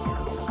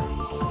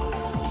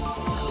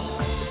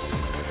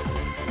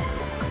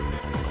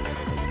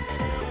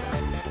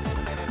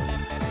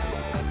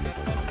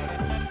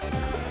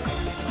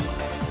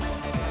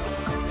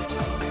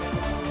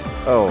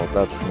 Oh,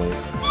 that's neat.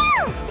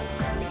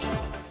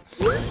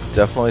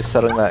 Definitely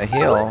setting that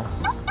heal.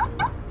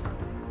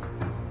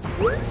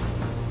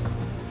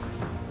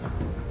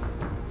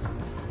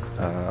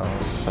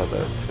 I'll set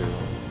it to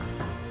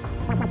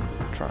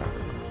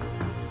triangle.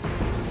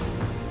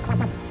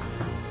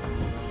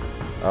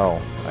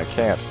 Oh, I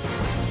can't.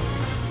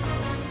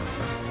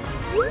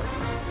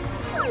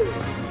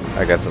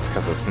 I guess it's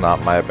because it's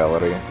not my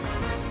ability.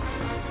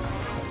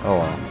 Oh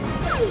well.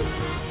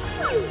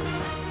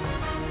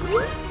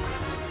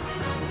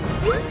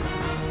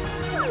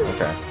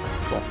 Okay,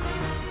 cool.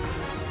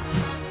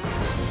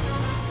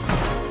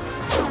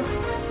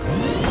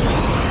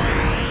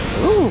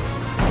 Ooh!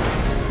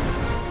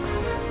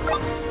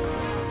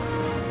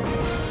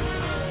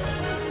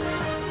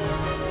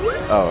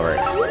 Oh, right.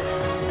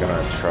 I'm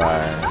gonna try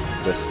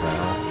this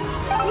now.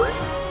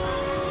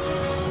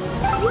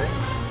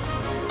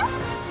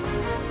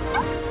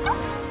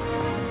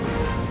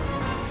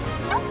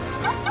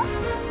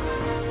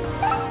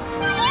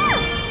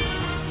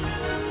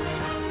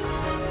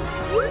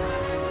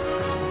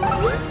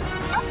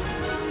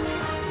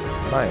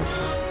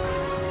 Nice.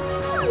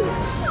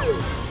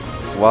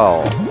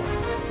 Wow.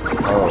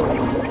 Oh.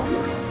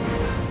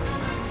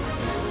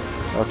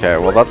 Okay,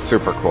 well that's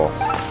super cool.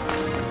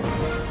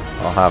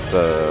 I'll have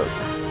to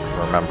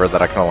remember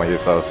that I can only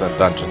use those in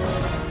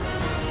dungeons.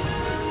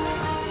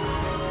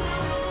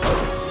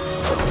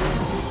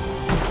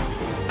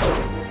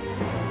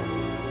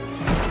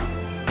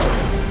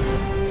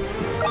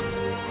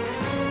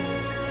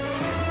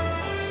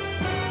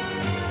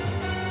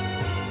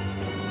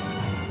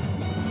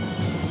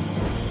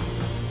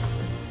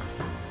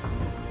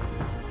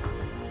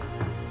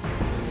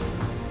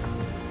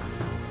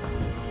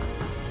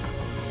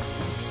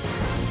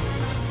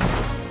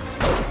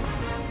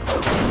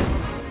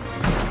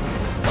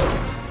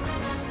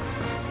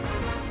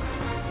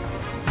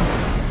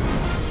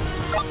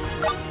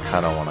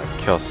 Kind of want to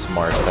kill some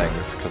more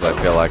things because I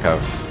feel like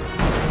I've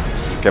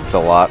skipped a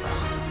lot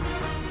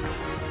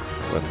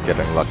with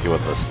getting lucky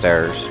with the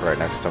stairs right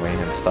next to me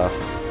and stuff.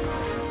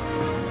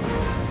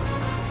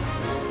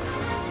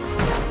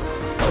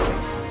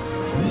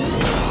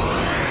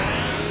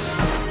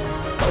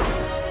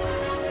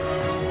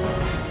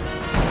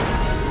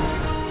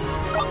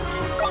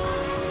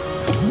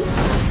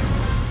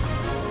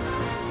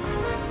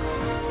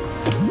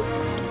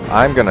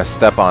 I'm gonna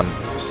step on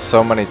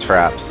so many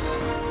traps.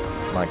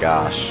 My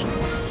gosh.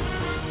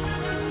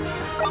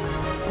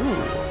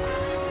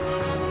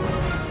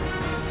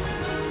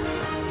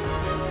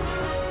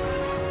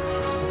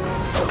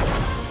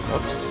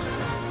 Whoops.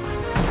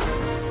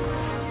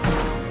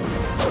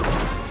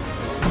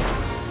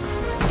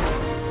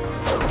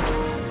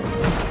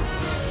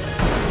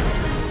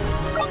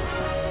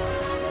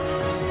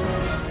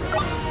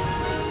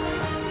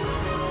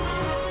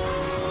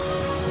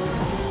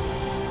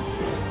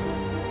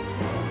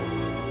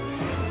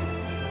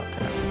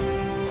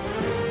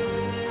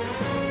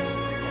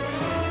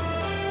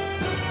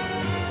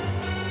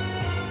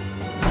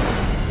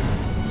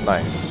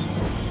 Nice.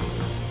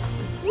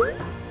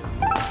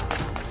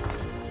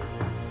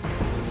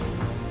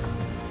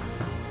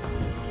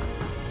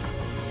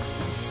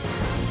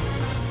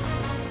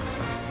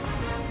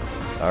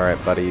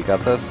 Alright, buddy, you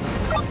got this?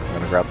 I'm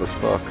gonna grab this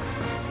book.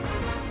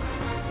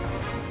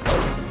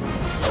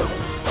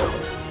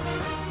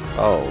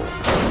 Oh,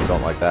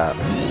 don't like that.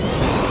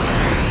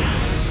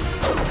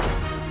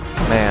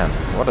 Man,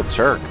 what a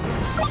jerk.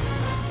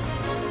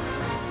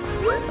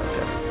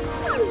 Okay.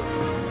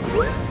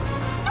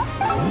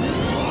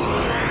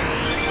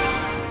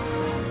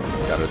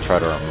 Gotta try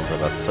to remember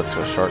that's set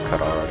to a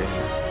shortcut already.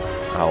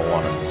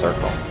 L1 in the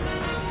circle.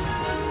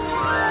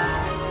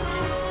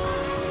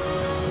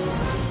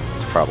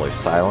 It's probably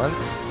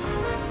silence.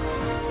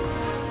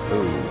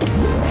 Ooh.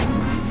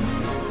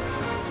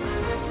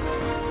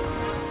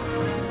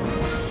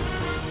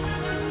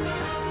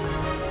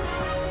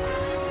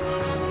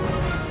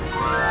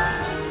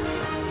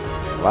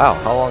 Wow,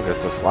 how long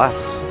does this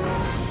last?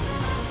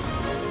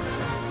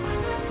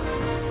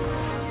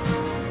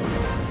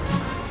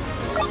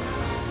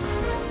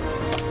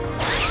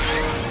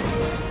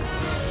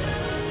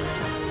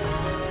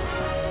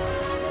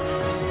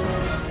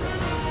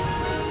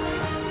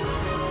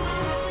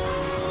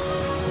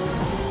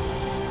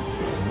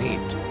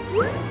 Neat.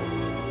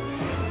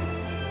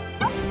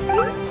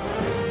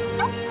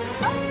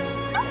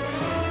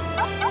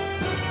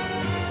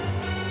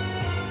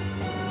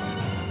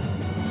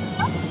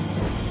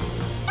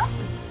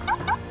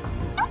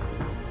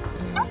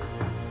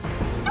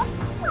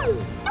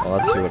 Well,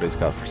 let's see what he's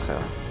got for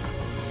sale.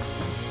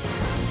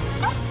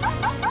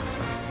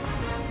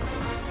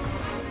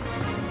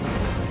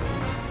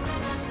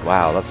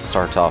 Wow, that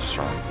starts off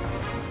strong.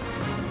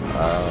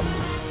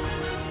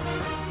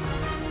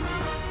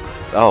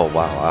 Oh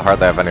wow, I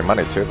hardly have any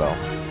money too though.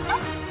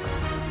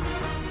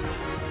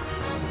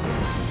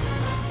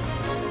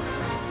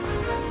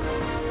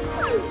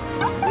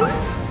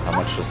 How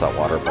much does that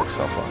water book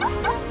sell for?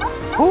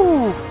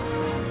 Woo!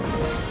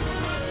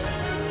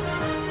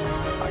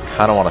 I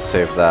kinda wanna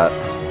save that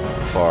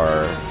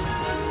for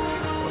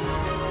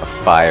a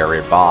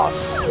fiery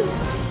boss.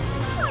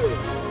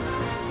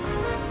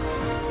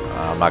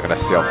 I'm not gonna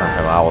steal from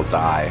him, I will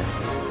die.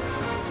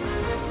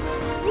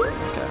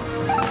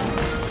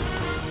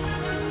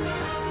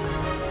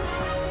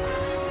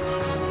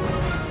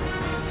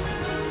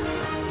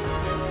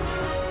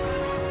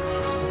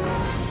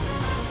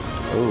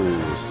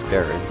 Ooh,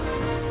 scary.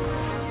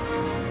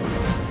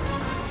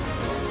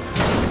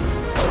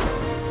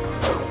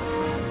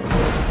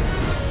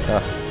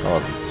 That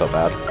wasn't so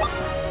bad.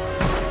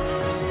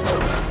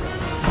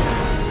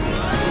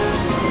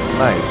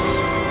 Nice.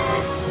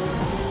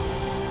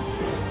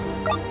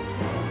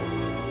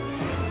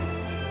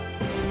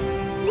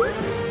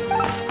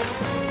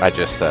 I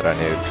just said I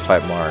needed to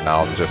fight more, now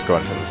I'm just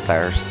going to the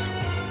stairs.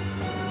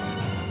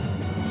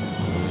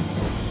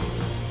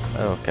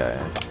 Okay.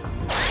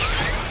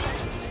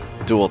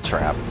 Dual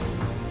trap.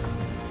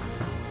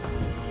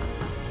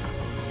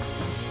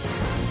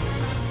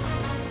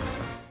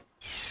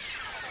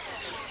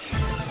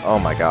 Oh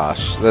my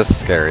gosh, this is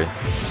scary.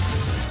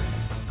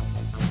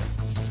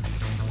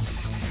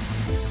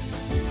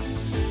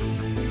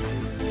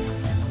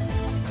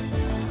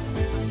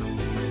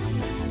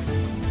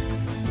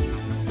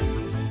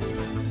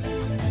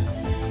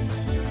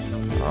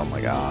 Oh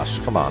my gosh,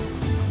 come on.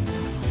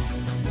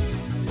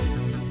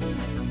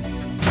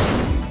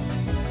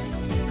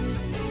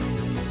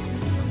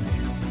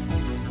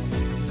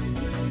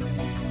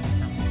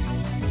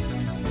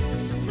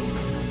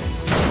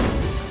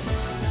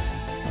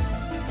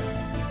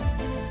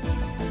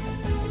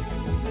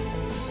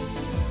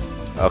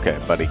 Okay,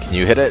 buddy, can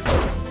you hit it?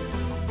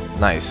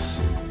 Nice.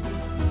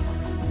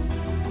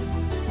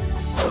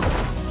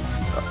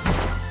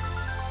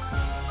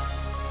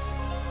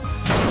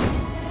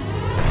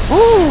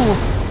 Woo!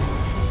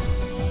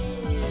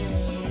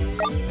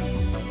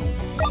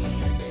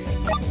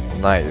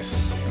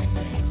 Nice.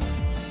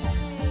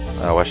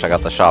 I wish I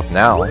got the shop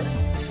now.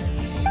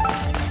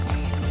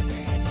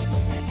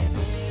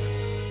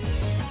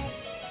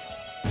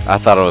 I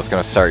thought I was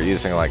gonna start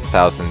using like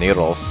 1,000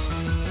 needles.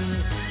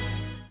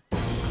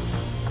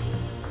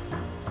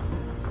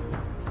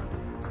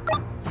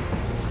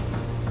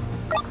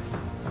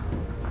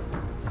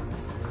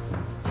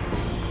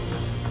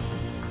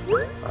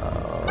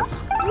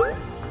 Let's go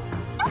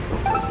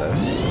for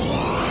this.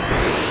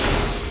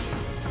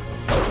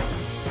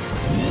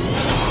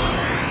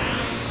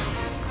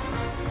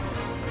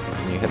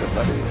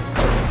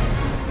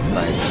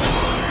 Nice.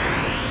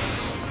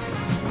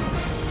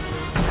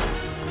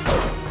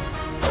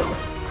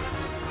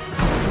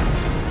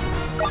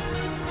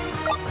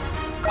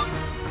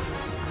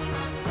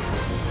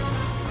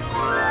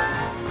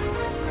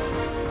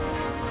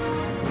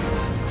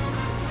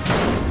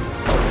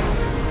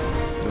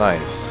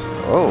 Nice.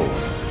 Oh.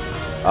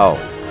 Oh.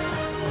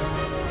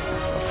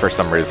 For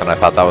some reason, I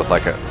thought that was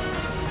like a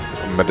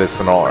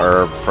medicinal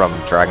herb from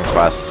Dragon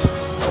Quest.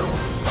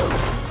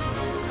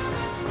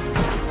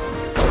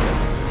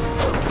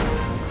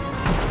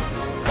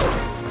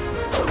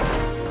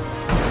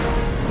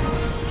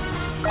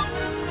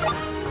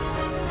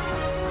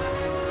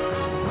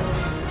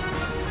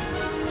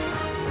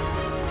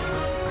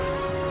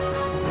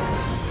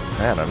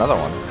 Man, another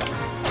one.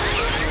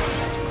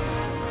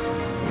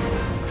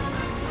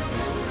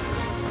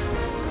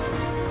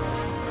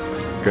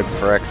 Good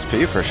for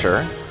XP for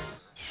sure.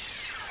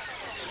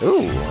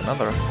 Ooh,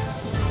 another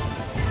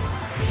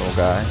little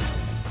guy.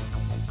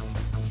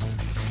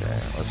 Okay,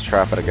 let's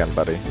trap it again,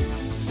 buddy.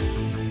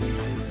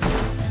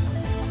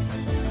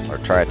 Or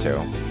try to.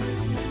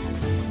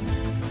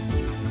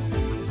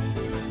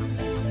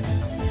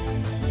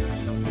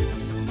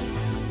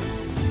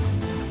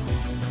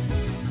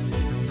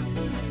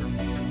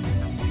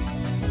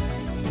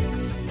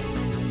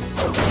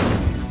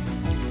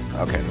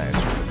 Okay, nice.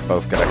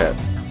 Both get a hit.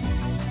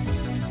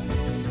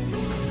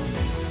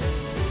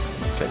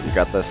 Okay, you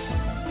got this.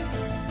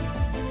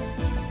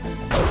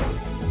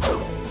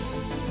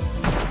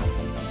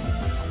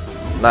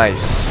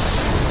 Nice.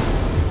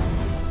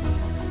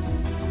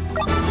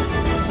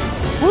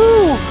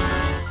 Woo!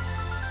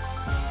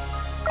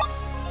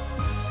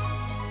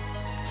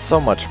 So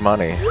much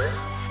money.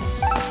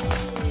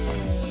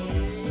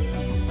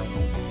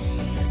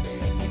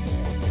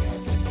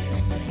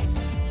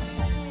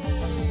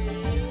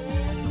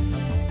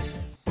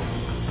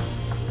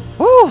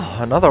 Woo!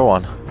 Another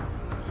one.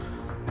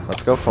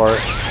 Let's go for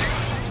it.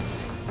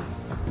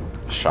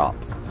 Shop.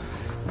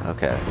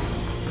 Okay.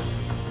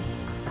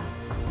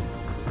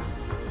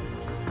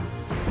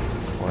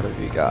 What have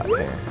you got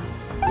here?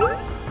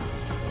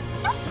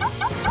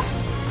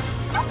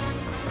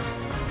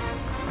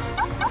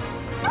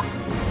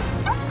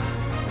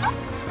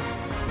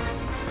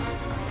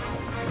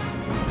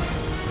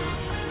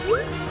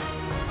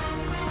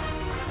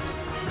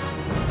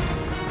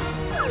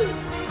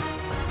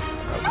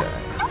 Okay,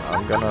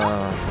 I'm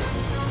gonna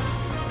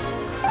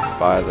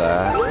buy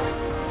that, and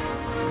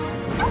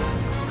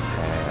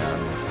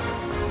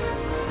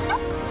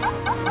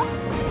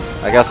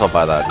I guess I'll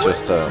buy that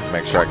just to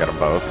make sure I get them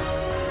both,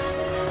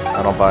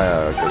 and I'll buy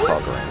a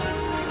Gestalt ring.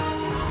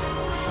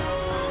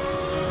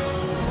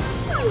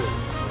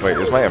 Wait,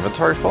 is my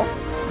inventory full?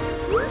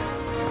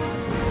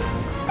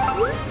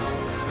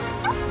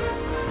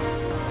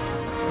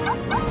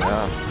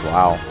 Yeah,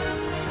 wow.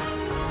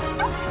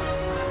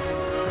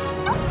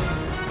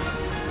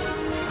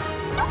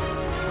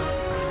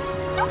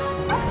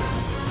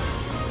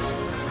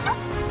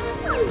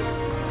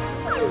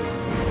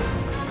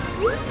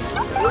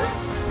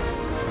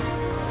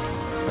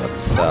 Let's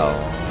sell.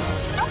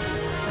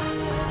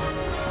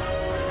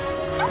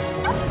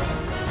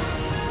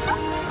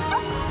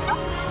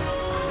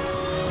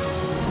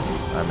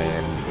 I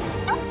mean,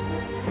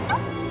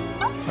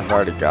 I've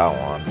already got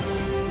one. I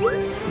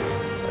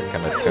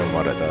can assume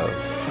what it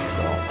does,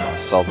 so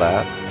I'll sell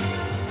that.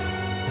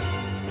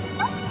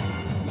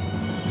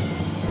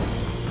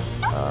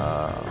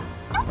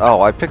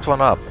 Oh, I picked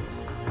one up.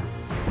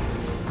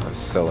 That's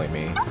silly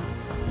me.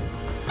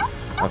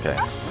 Okay,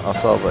 I'll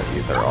sell the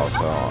ether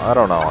also. I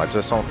don't know, I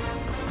just don't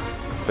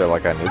feel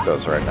like I need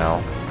those right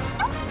now.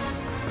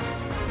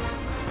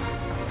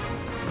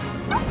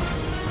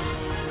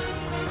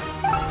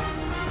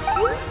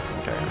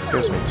 Okay, it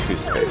gives me 2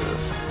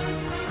 spaces.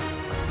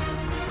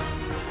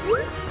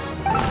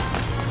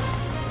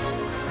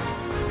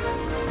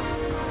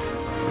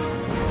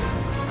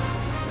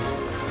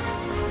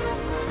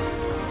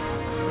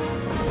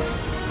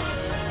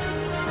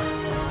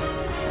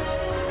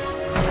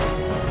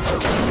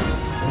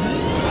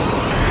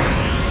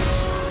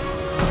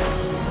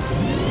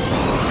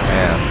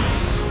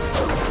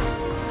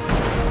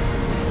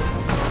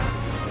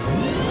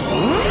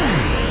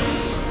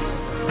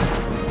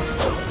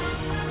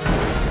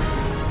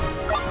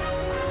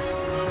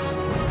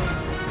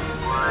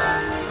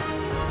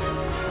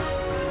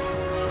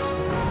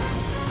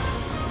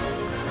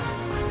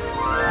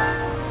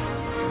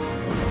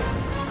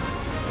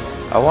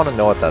 I want to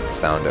know what that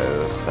sound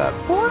is. That.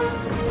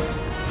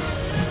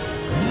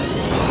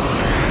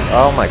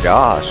 Oh my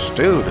gosh,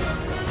 dude.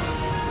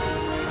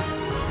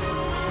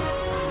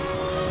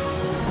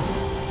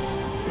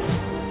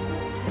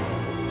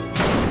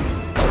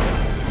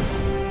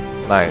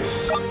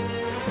 Nice.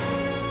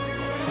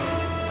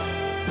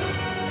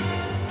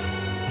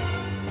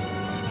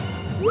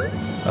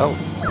 Oh,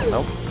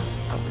 nope.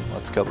 Oh,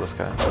 let's kill this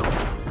guy.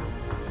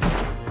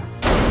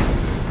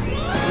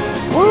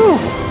 Woo!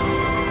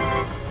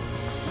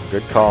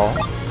 Good call.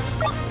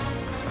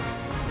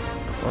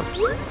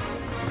 Whoops.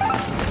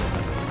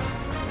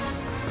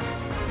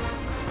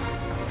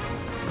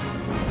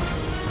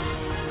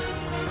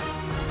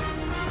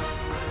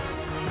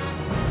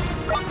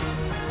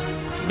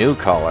 new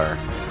color.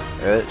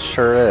 It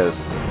sure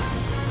is.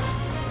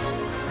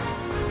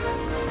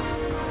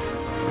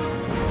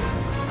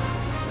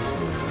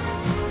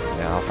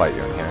 Yeah, I'll fight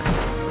you in here.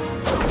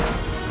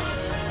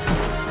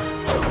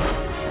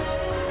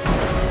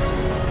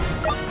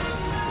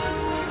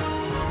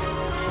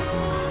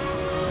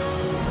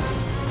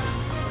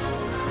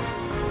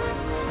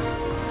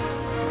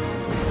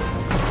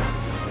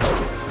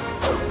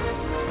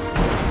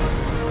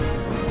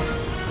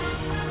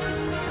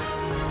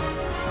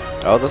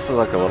 Oh, this is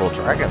like a little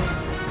dragon.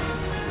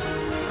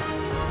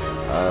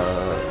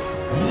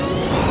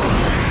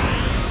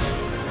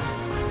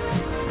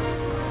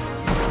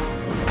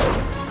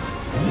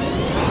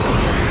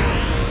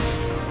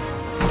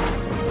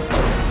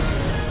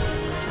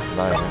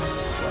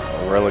 Nice.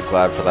 I'm really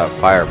glad for that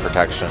fire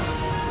protection.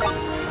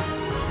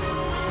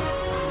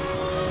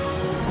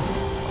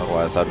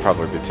 Otherwise, I'd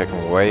probably be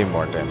taking way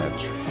more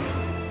damage.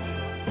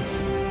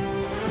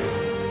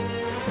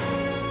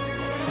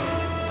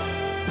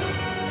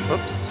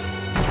 Whoops.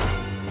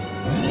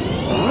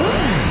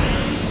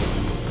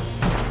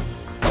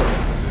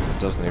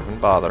 Doesn't even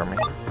bother me.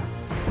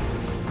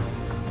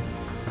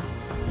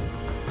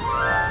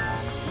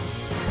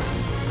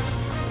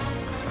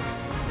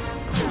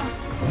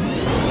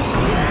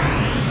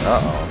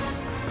 Uh-oh.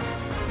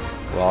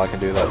 Well, I can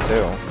do that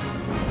too.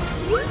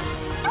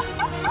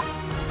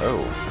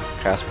 Oh,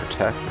 cast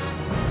protect.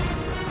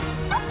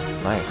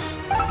 Nice.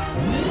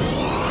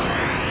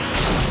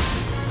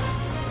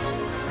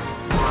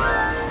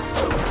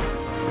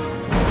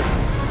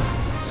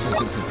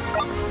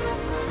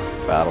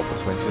 Battle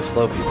between two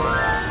slow people.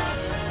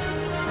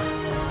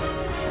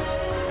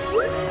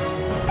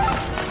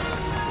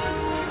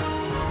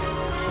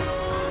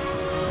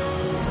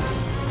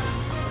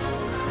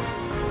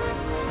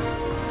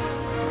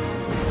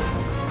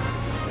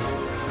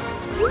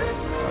 Okay,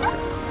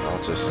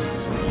 I'll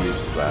just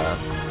use that.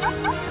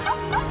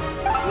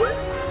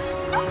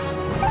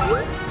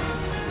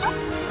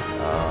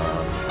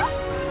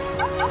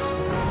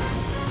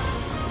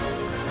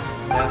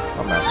 Yeah,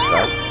 I'll match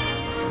that.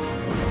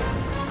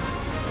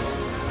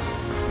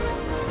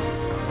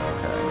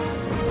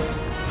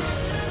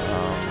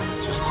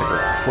 Just take a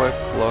quick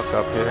look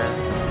up here.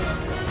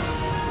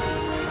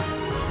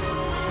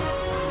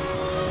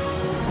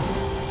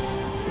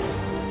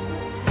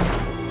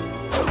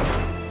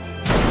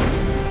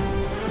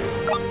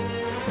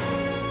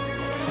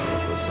 See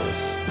what this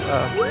is.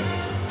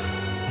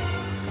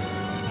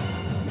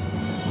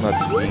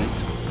 Let's eat.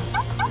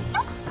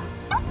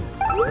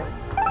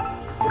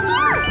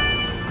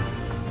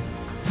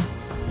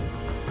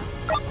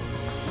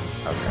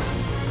 Okay.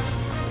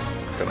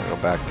 Gonna go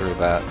back through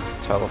that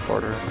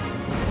teleporter.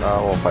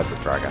 We'll fight the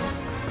dragon.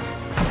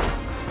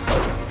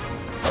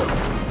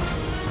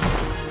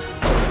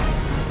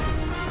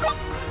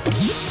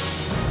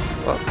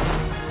 Whoa.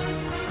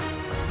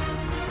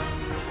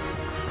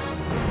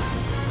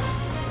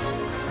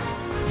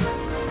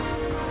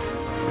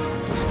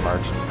 Just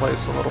march in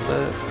place a little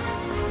bit.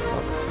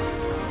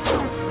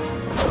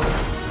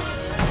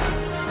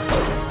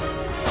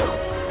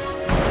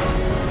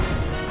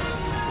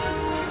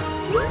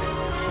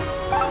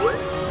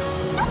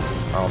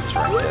 I'll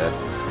drink it.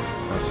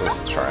 Let's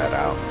just try it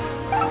out.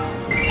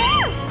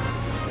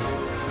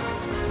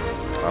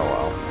 Oh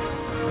well.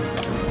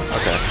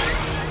 Okay.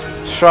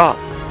 Shot!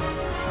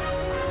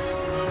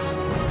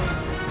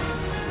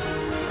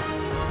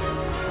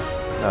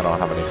 I don't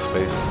have any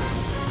space.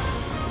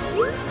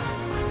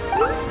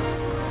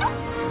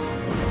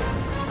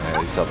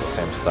 Yeah, you sell the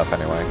same stuff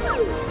anyway.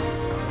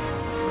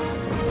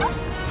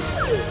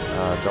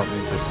 Don't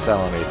need to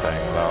sell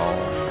anything though.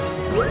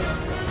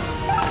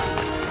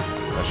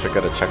 I should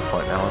get a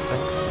checkpoint now, I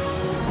think.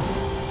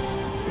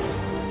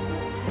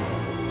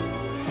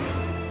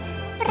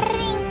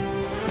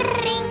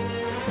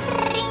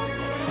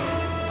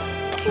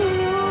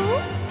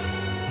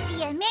 The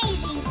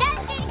amazing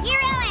Dungeon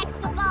Hero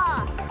Chocobo!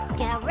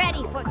 Get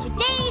ready for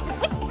today's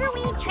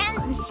Whisperweed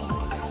transmission.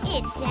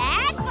 It's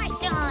advice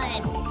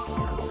time!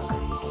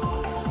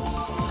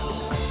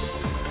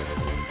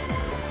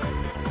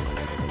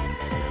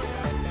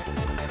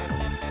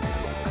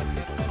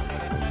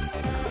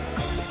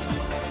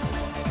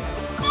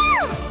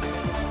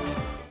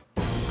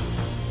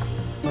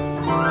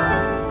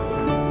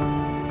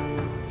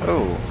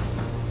 Oh,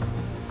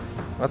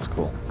 that's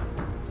cool.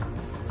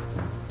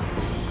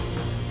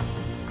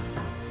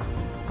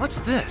 What's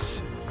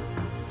this?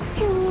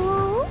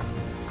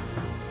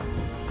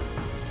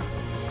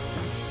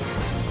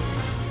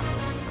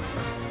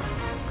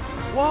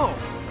 Whoa!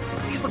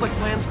 These look like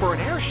plans for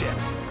an airship.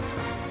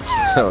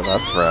 Oh,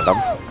 that's random.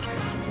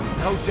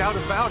 No doubt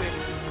about it.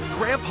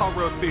 Grandpa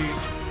wrote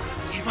these.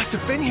 He must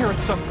have been here at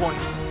some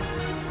point.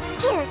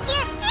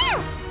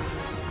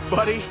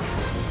 Buddy,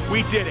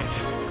 we did it.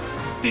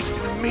 This is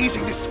an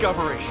amazing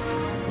discovery.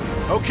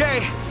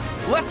 Okay,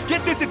 let's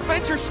get this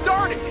adventure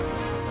started.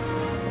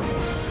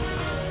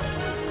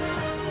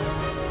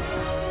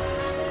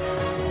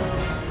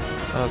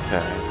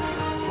 Okay.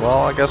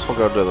 Well, I guess we'll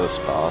go to this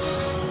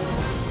boss.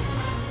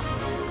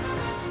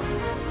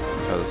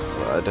 Because because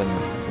I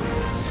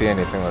didn't see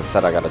anything that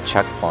said I got a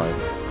checkpoint.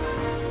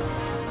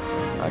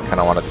 I kind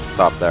of wanted to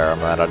stop there. I'm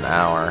at an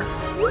hour,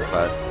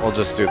 but we'll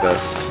just do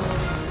this.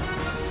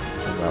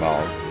 And then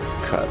I'll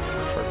cut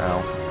for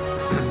now.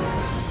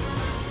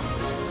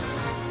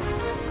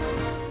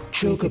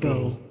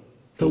 Chocobo,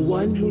 the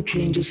one who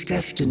changes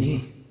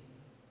destiny.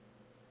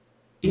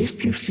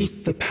 If you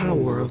seek the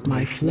power of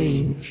my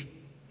flames,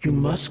 you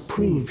must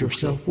prove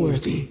yourself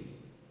worthy.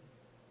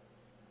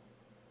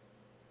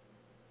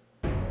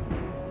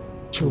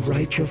 To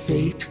write your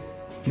fate,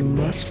 you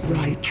must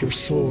write your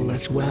soul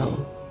as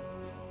well.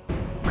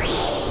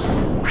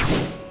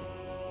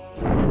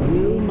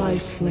 Will my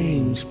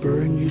flames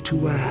burn you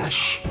to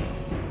ash,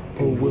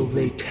 or will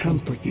they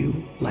temper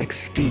you like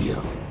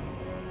steel?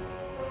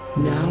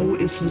 Now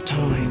is the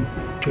time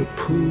to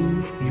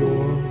prove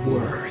your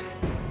worth.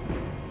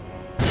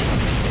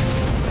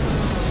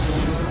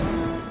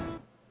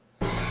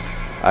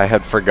 I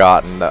had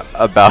forgotten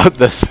about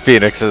this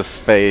Phoenix's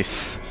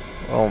face.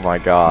 Oh my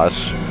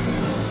gosh.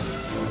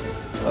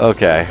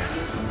 Okay.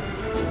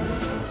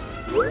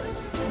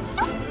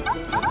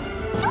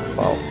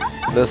 Well,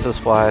 this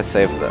is why I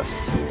saved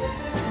this.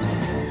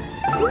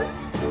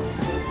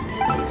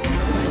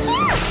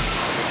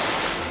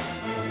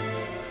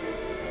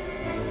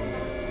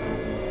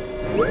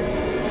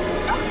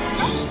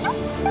 Just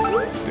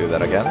do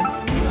that again.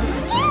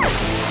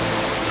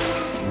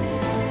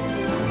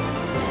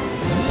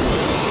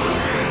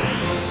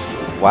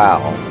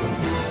 Wow.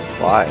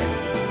 Why?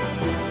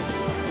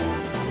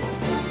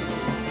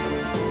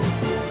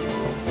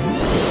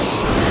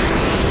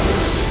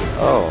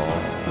 Oh.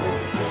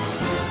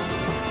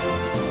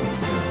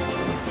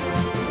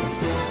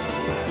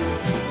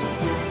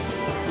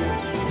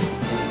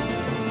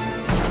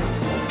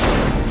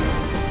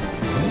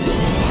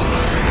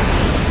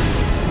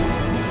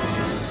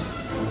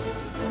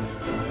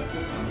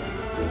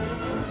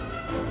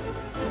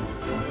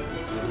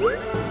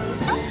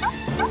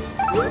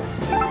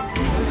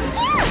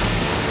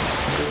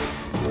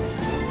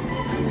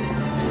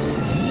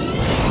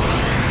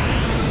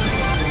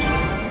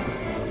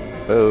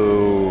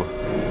 Boo.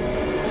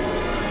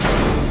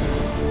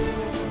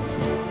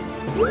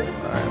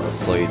 Alright, let's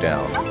slow you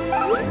down.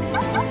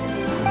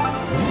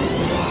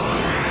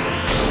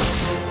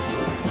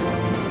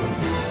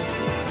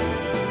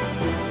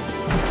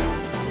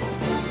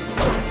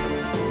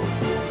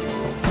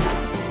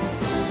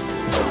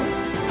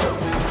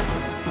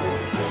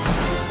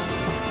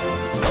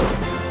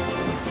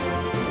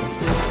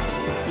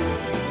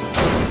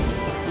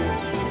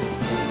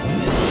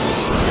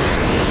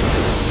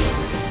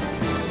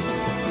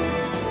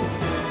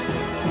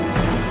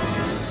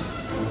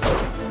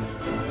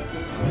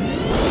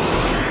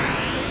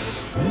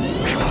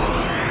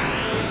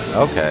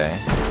 Okay.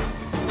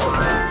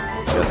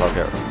 Guess I'll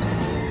get...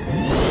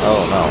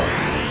 Oh no.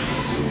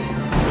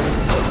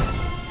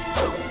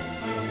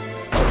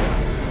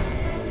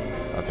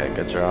 Okay,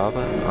 good job.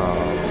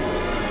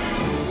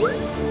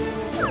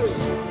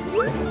 Oops.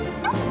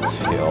 Let's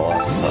heal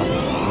us up.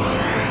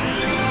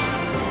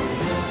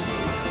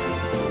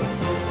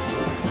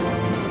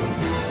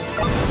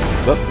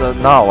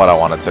 Not what I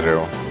wanted to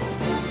do.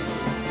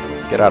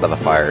 Get out of the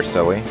fire,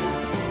 silly.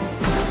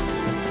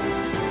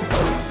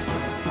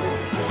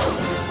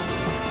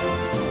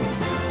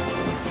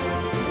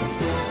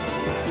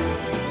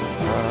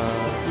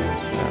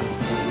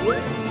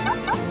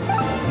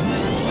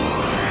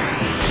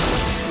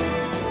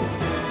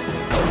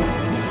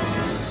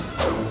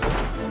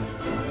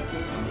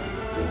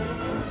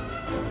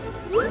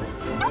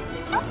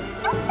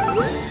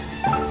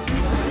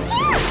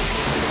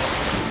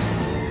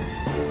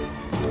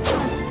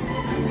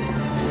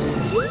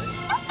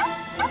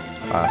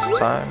 Last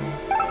time.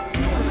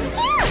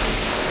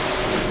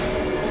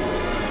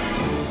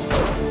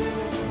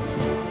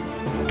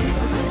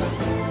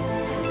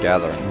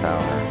 Gathering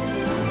power.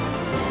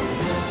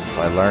 If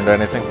I learned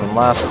anything from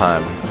last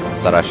time,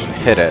 it's that I should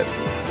hit it.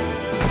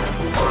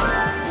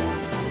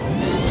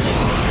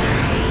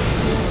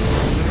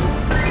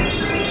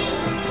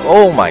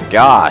 Oh my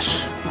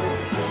gosh.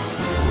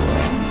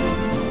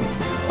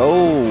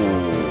 Oh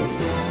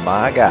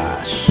my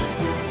gosh.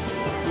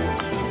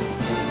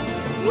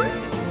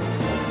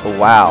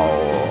 Wow.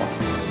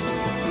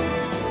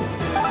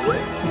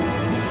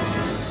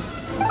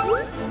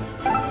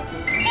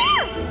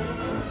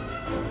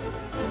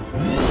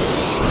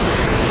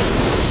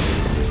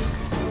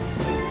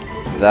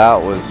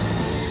 That was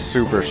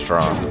super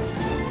strong.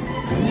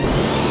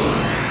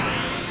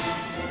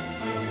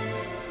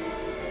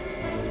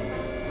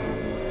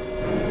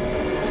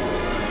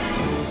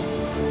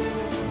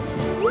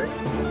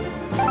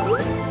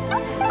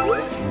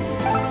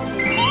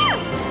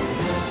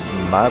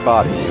 My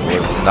body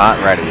was not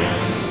ready.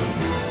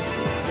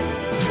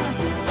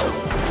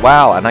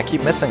 Wow, and I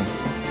keep missing.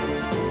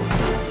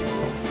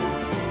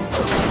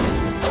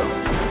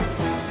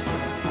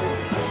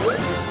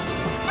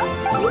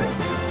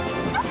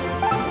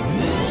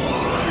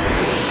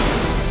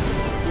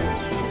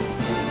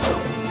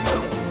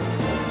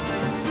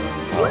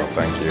 Oh,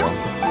 thank you.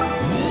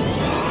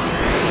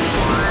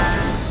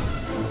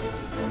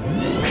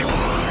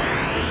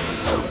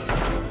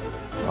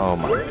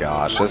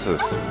 gosh, this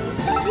is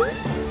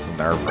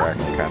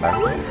nerve-wracking, kinda.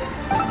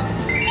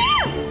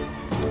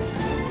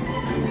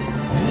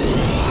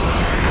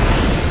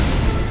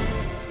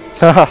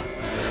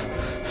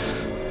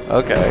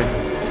 Okay.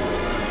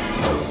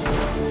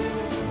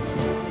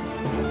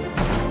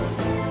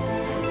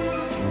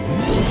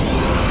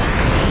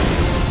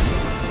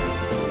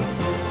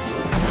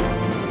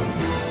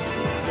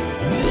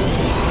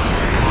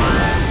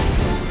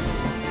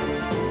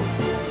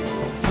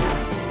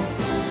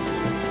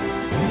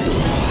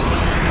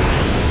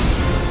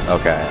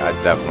 Okay, I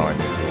definitely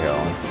need to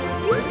heal.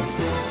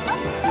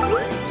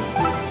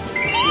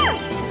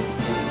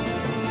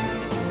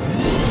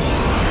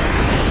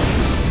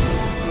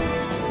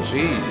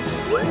 Jeez.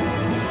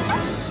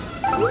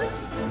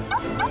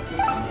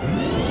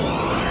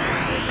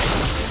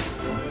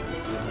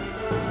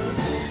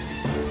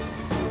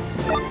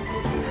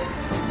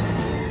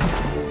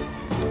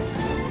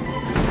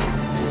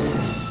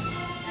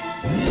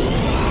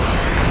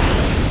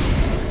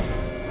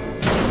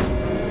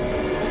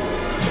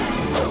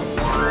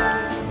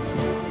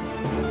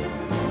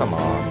 Come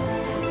on.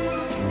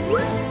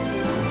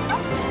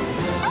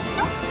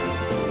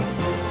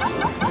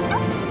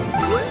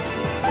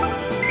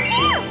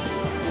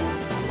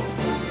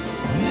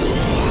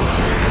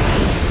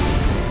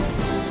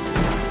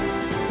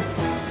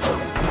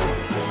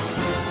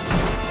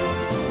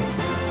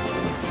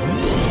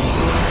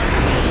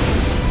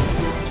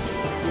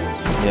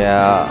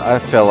 Yeah, I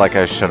feel like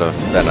I should have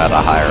been at a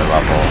higher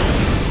level.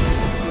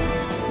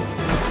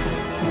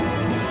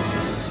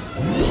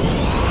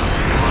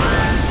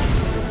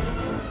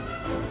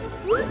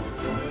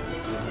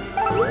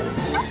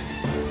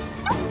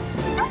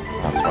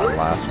 That's my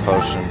last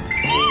potion.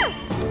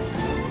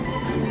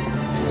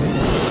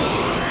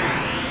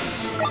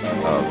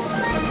 Oh.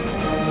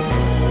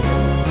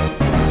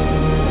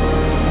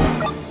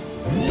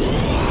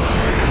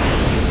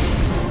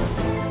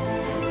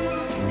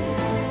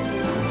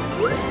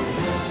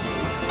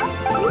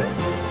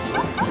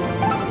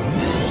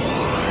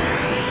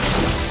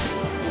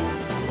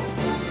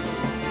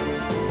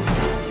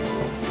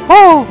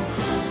 Oh!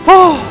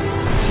 Oh!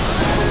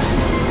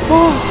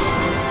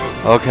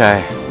 Oh!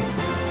 Okay.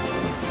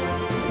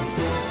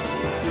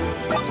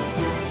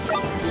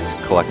 Just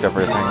collect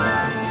everything.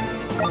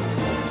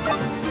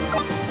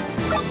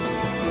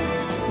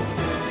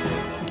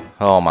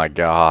 Oh my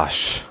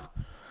gosh.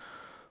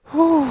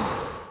 Whew.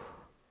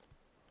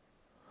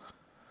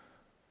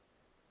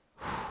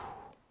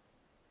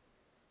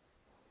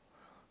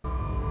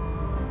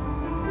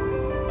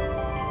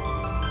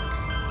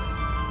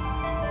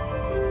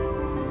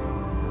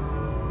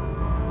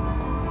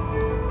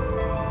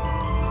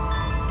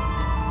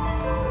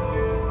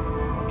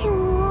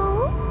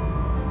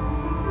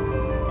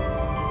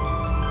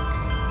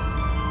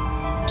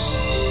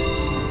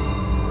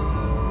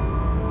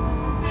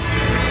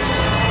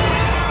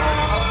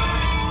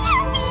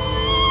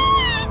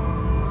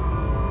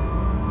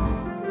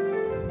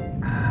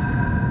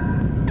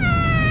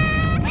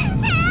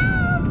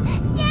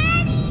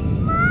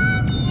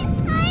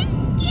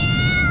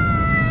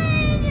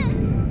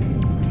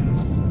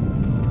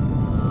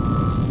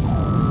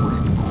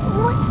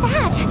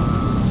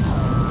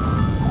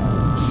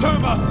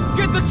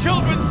 Get the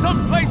children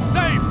someplace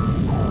safe!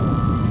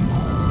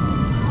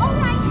 All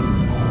right.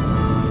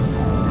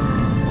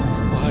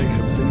 Why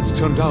have things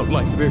turned out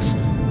like this?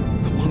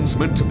 The ones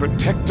meant to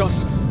protect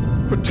us,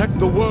 protect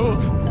the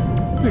world.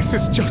 This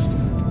is just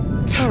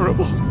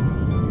terrible.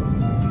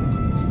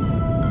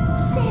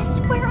 Sis,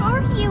 where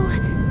are you?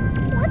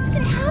 What's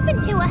gonna happen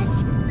to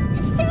us?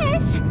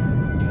 Sis!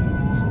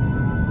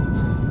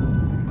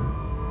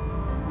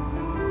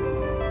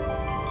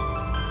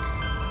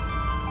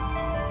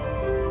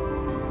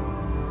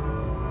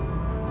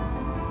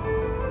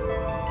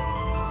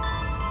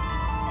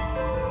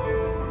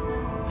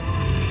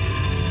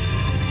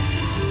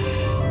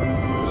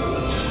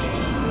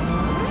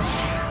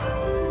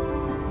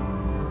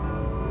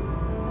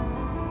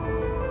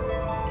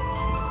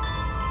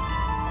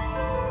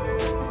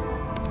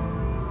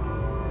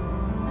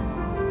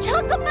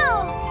 Chocobo!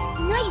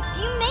 Nice,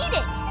 you made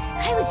it!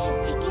 I was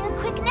just taking a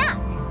quick nap.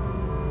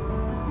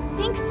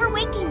 Thanks for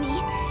waking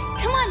me.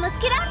 Come on, let's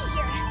get out of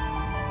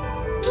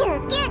here.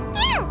 Get.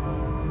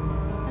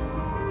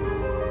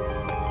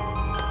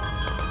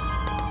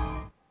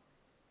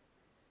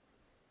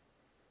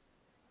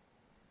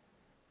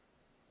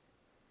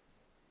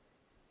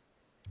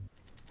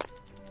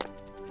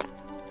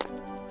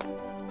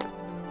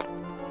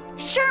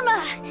 Sherma!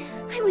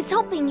 I was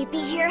hoping you'd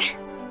be here.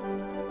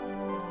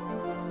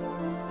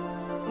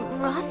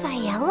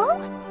 Raffaello?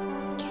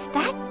 Is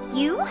that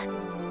you?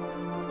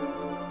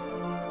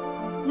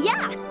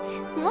 Yeah!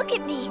 Look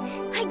at me!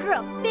 I grew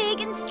up big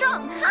and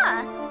strong,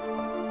 huh?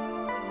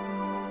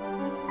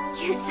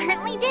 You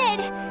certainly did!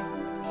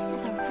 This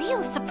is a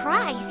real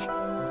surprise.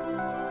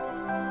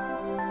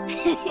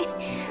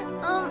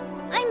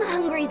 I'm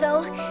hungry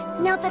though.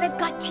 Now that I've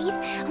got teeth,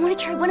 I want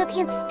to try one of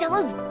Aunt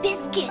Stella's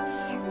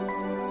biscuits.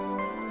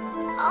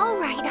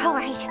 Alright.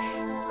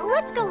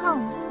 Let's go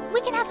home.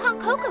 We can have hot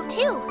cocoa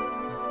too.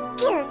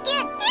 Get!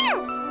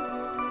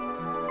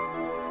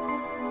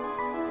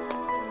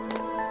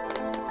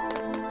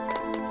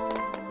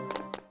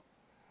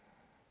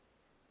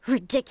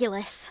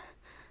 Ridiculous.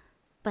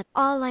 But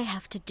all I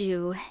have to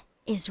do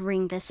is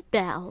ring this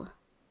bell.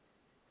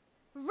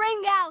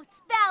 Ring out,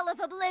 Bell of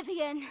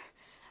Oblivion!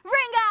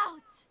 Ring out!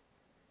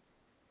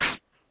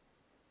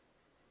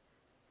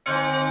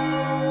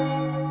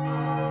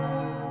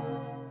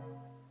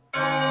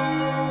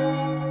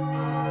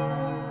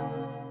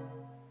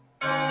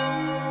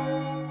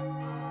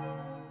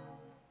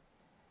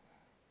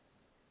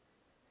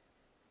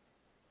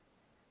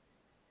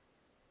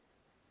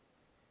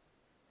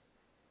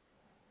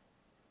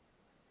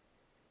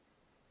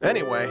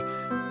 Anyway,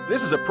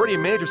 this is a pretty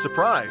major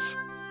surprise.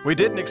 We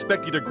didn't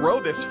expect you to grow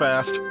this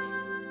fast.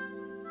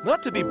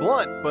 Not to be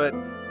blunt, but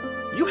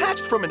you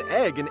hatched from an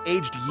egg and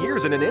aged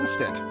years in an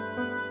instant.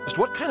 Just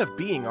what kind of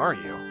being are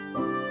you?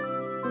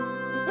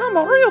 I'm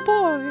a real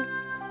boy.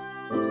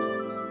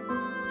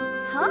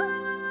 Huh?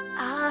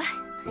 I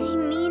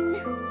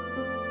mean...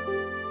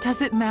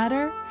 Does it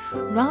matter?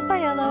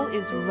 Raffaello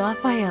is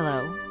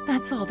Raffaello.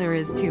 That's all there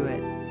is to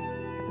it.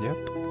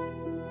 Yep.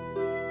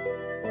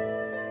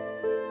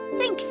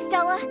 Thanks,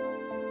 Stella.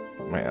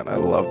 Man, I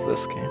love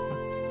this game.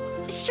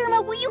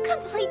 Sherma, will you come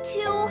play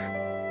too?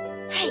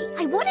 Hey,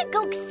 I want to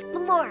go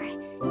explore.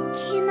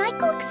 Can I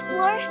go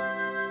explore?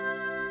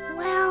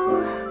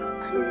 Well,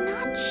 I'm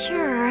not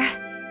sure.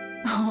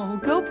 Oh,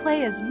 go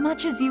play as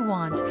much as you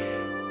want.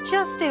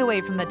 Just stay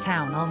away from the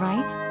town, all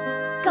right?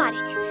 Got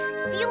it.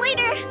 See you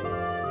later.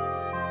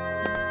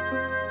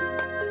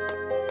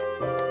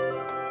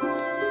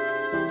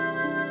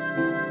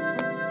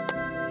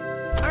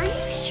 Are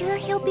you sure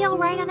he'll be all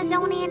right on his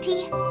own,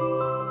 Auntie?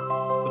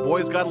 The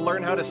boy's gotta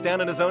learn how to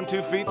stand on his own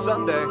 2 feet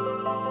someday.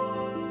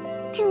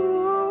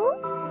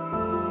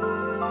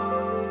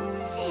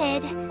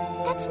 Sid,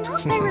 that's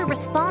not very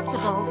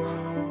responsible.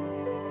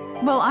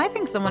 Well, I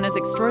think someone as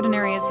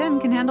extraordinary as him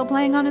can handle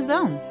playing on his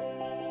own.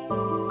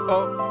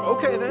 Oh,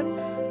 okay then.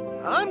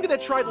 I'm gonna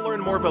try to learn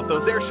more about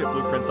those airship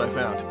blueprints I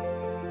found.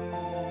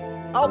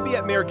 I'll be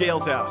at Mayor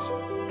Gale's house.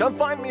 Come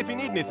find me if you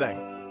need anything.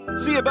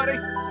 See ya, buddy.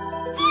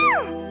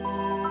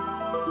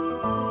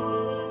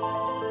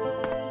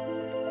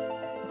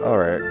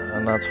 Alright,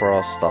 and that's where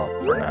I'll stop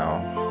for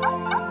now.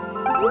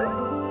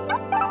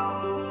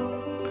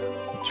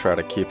 Try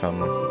to keep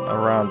him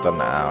around an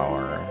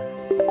hour.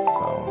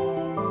 So,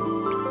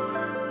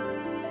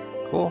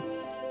 cool.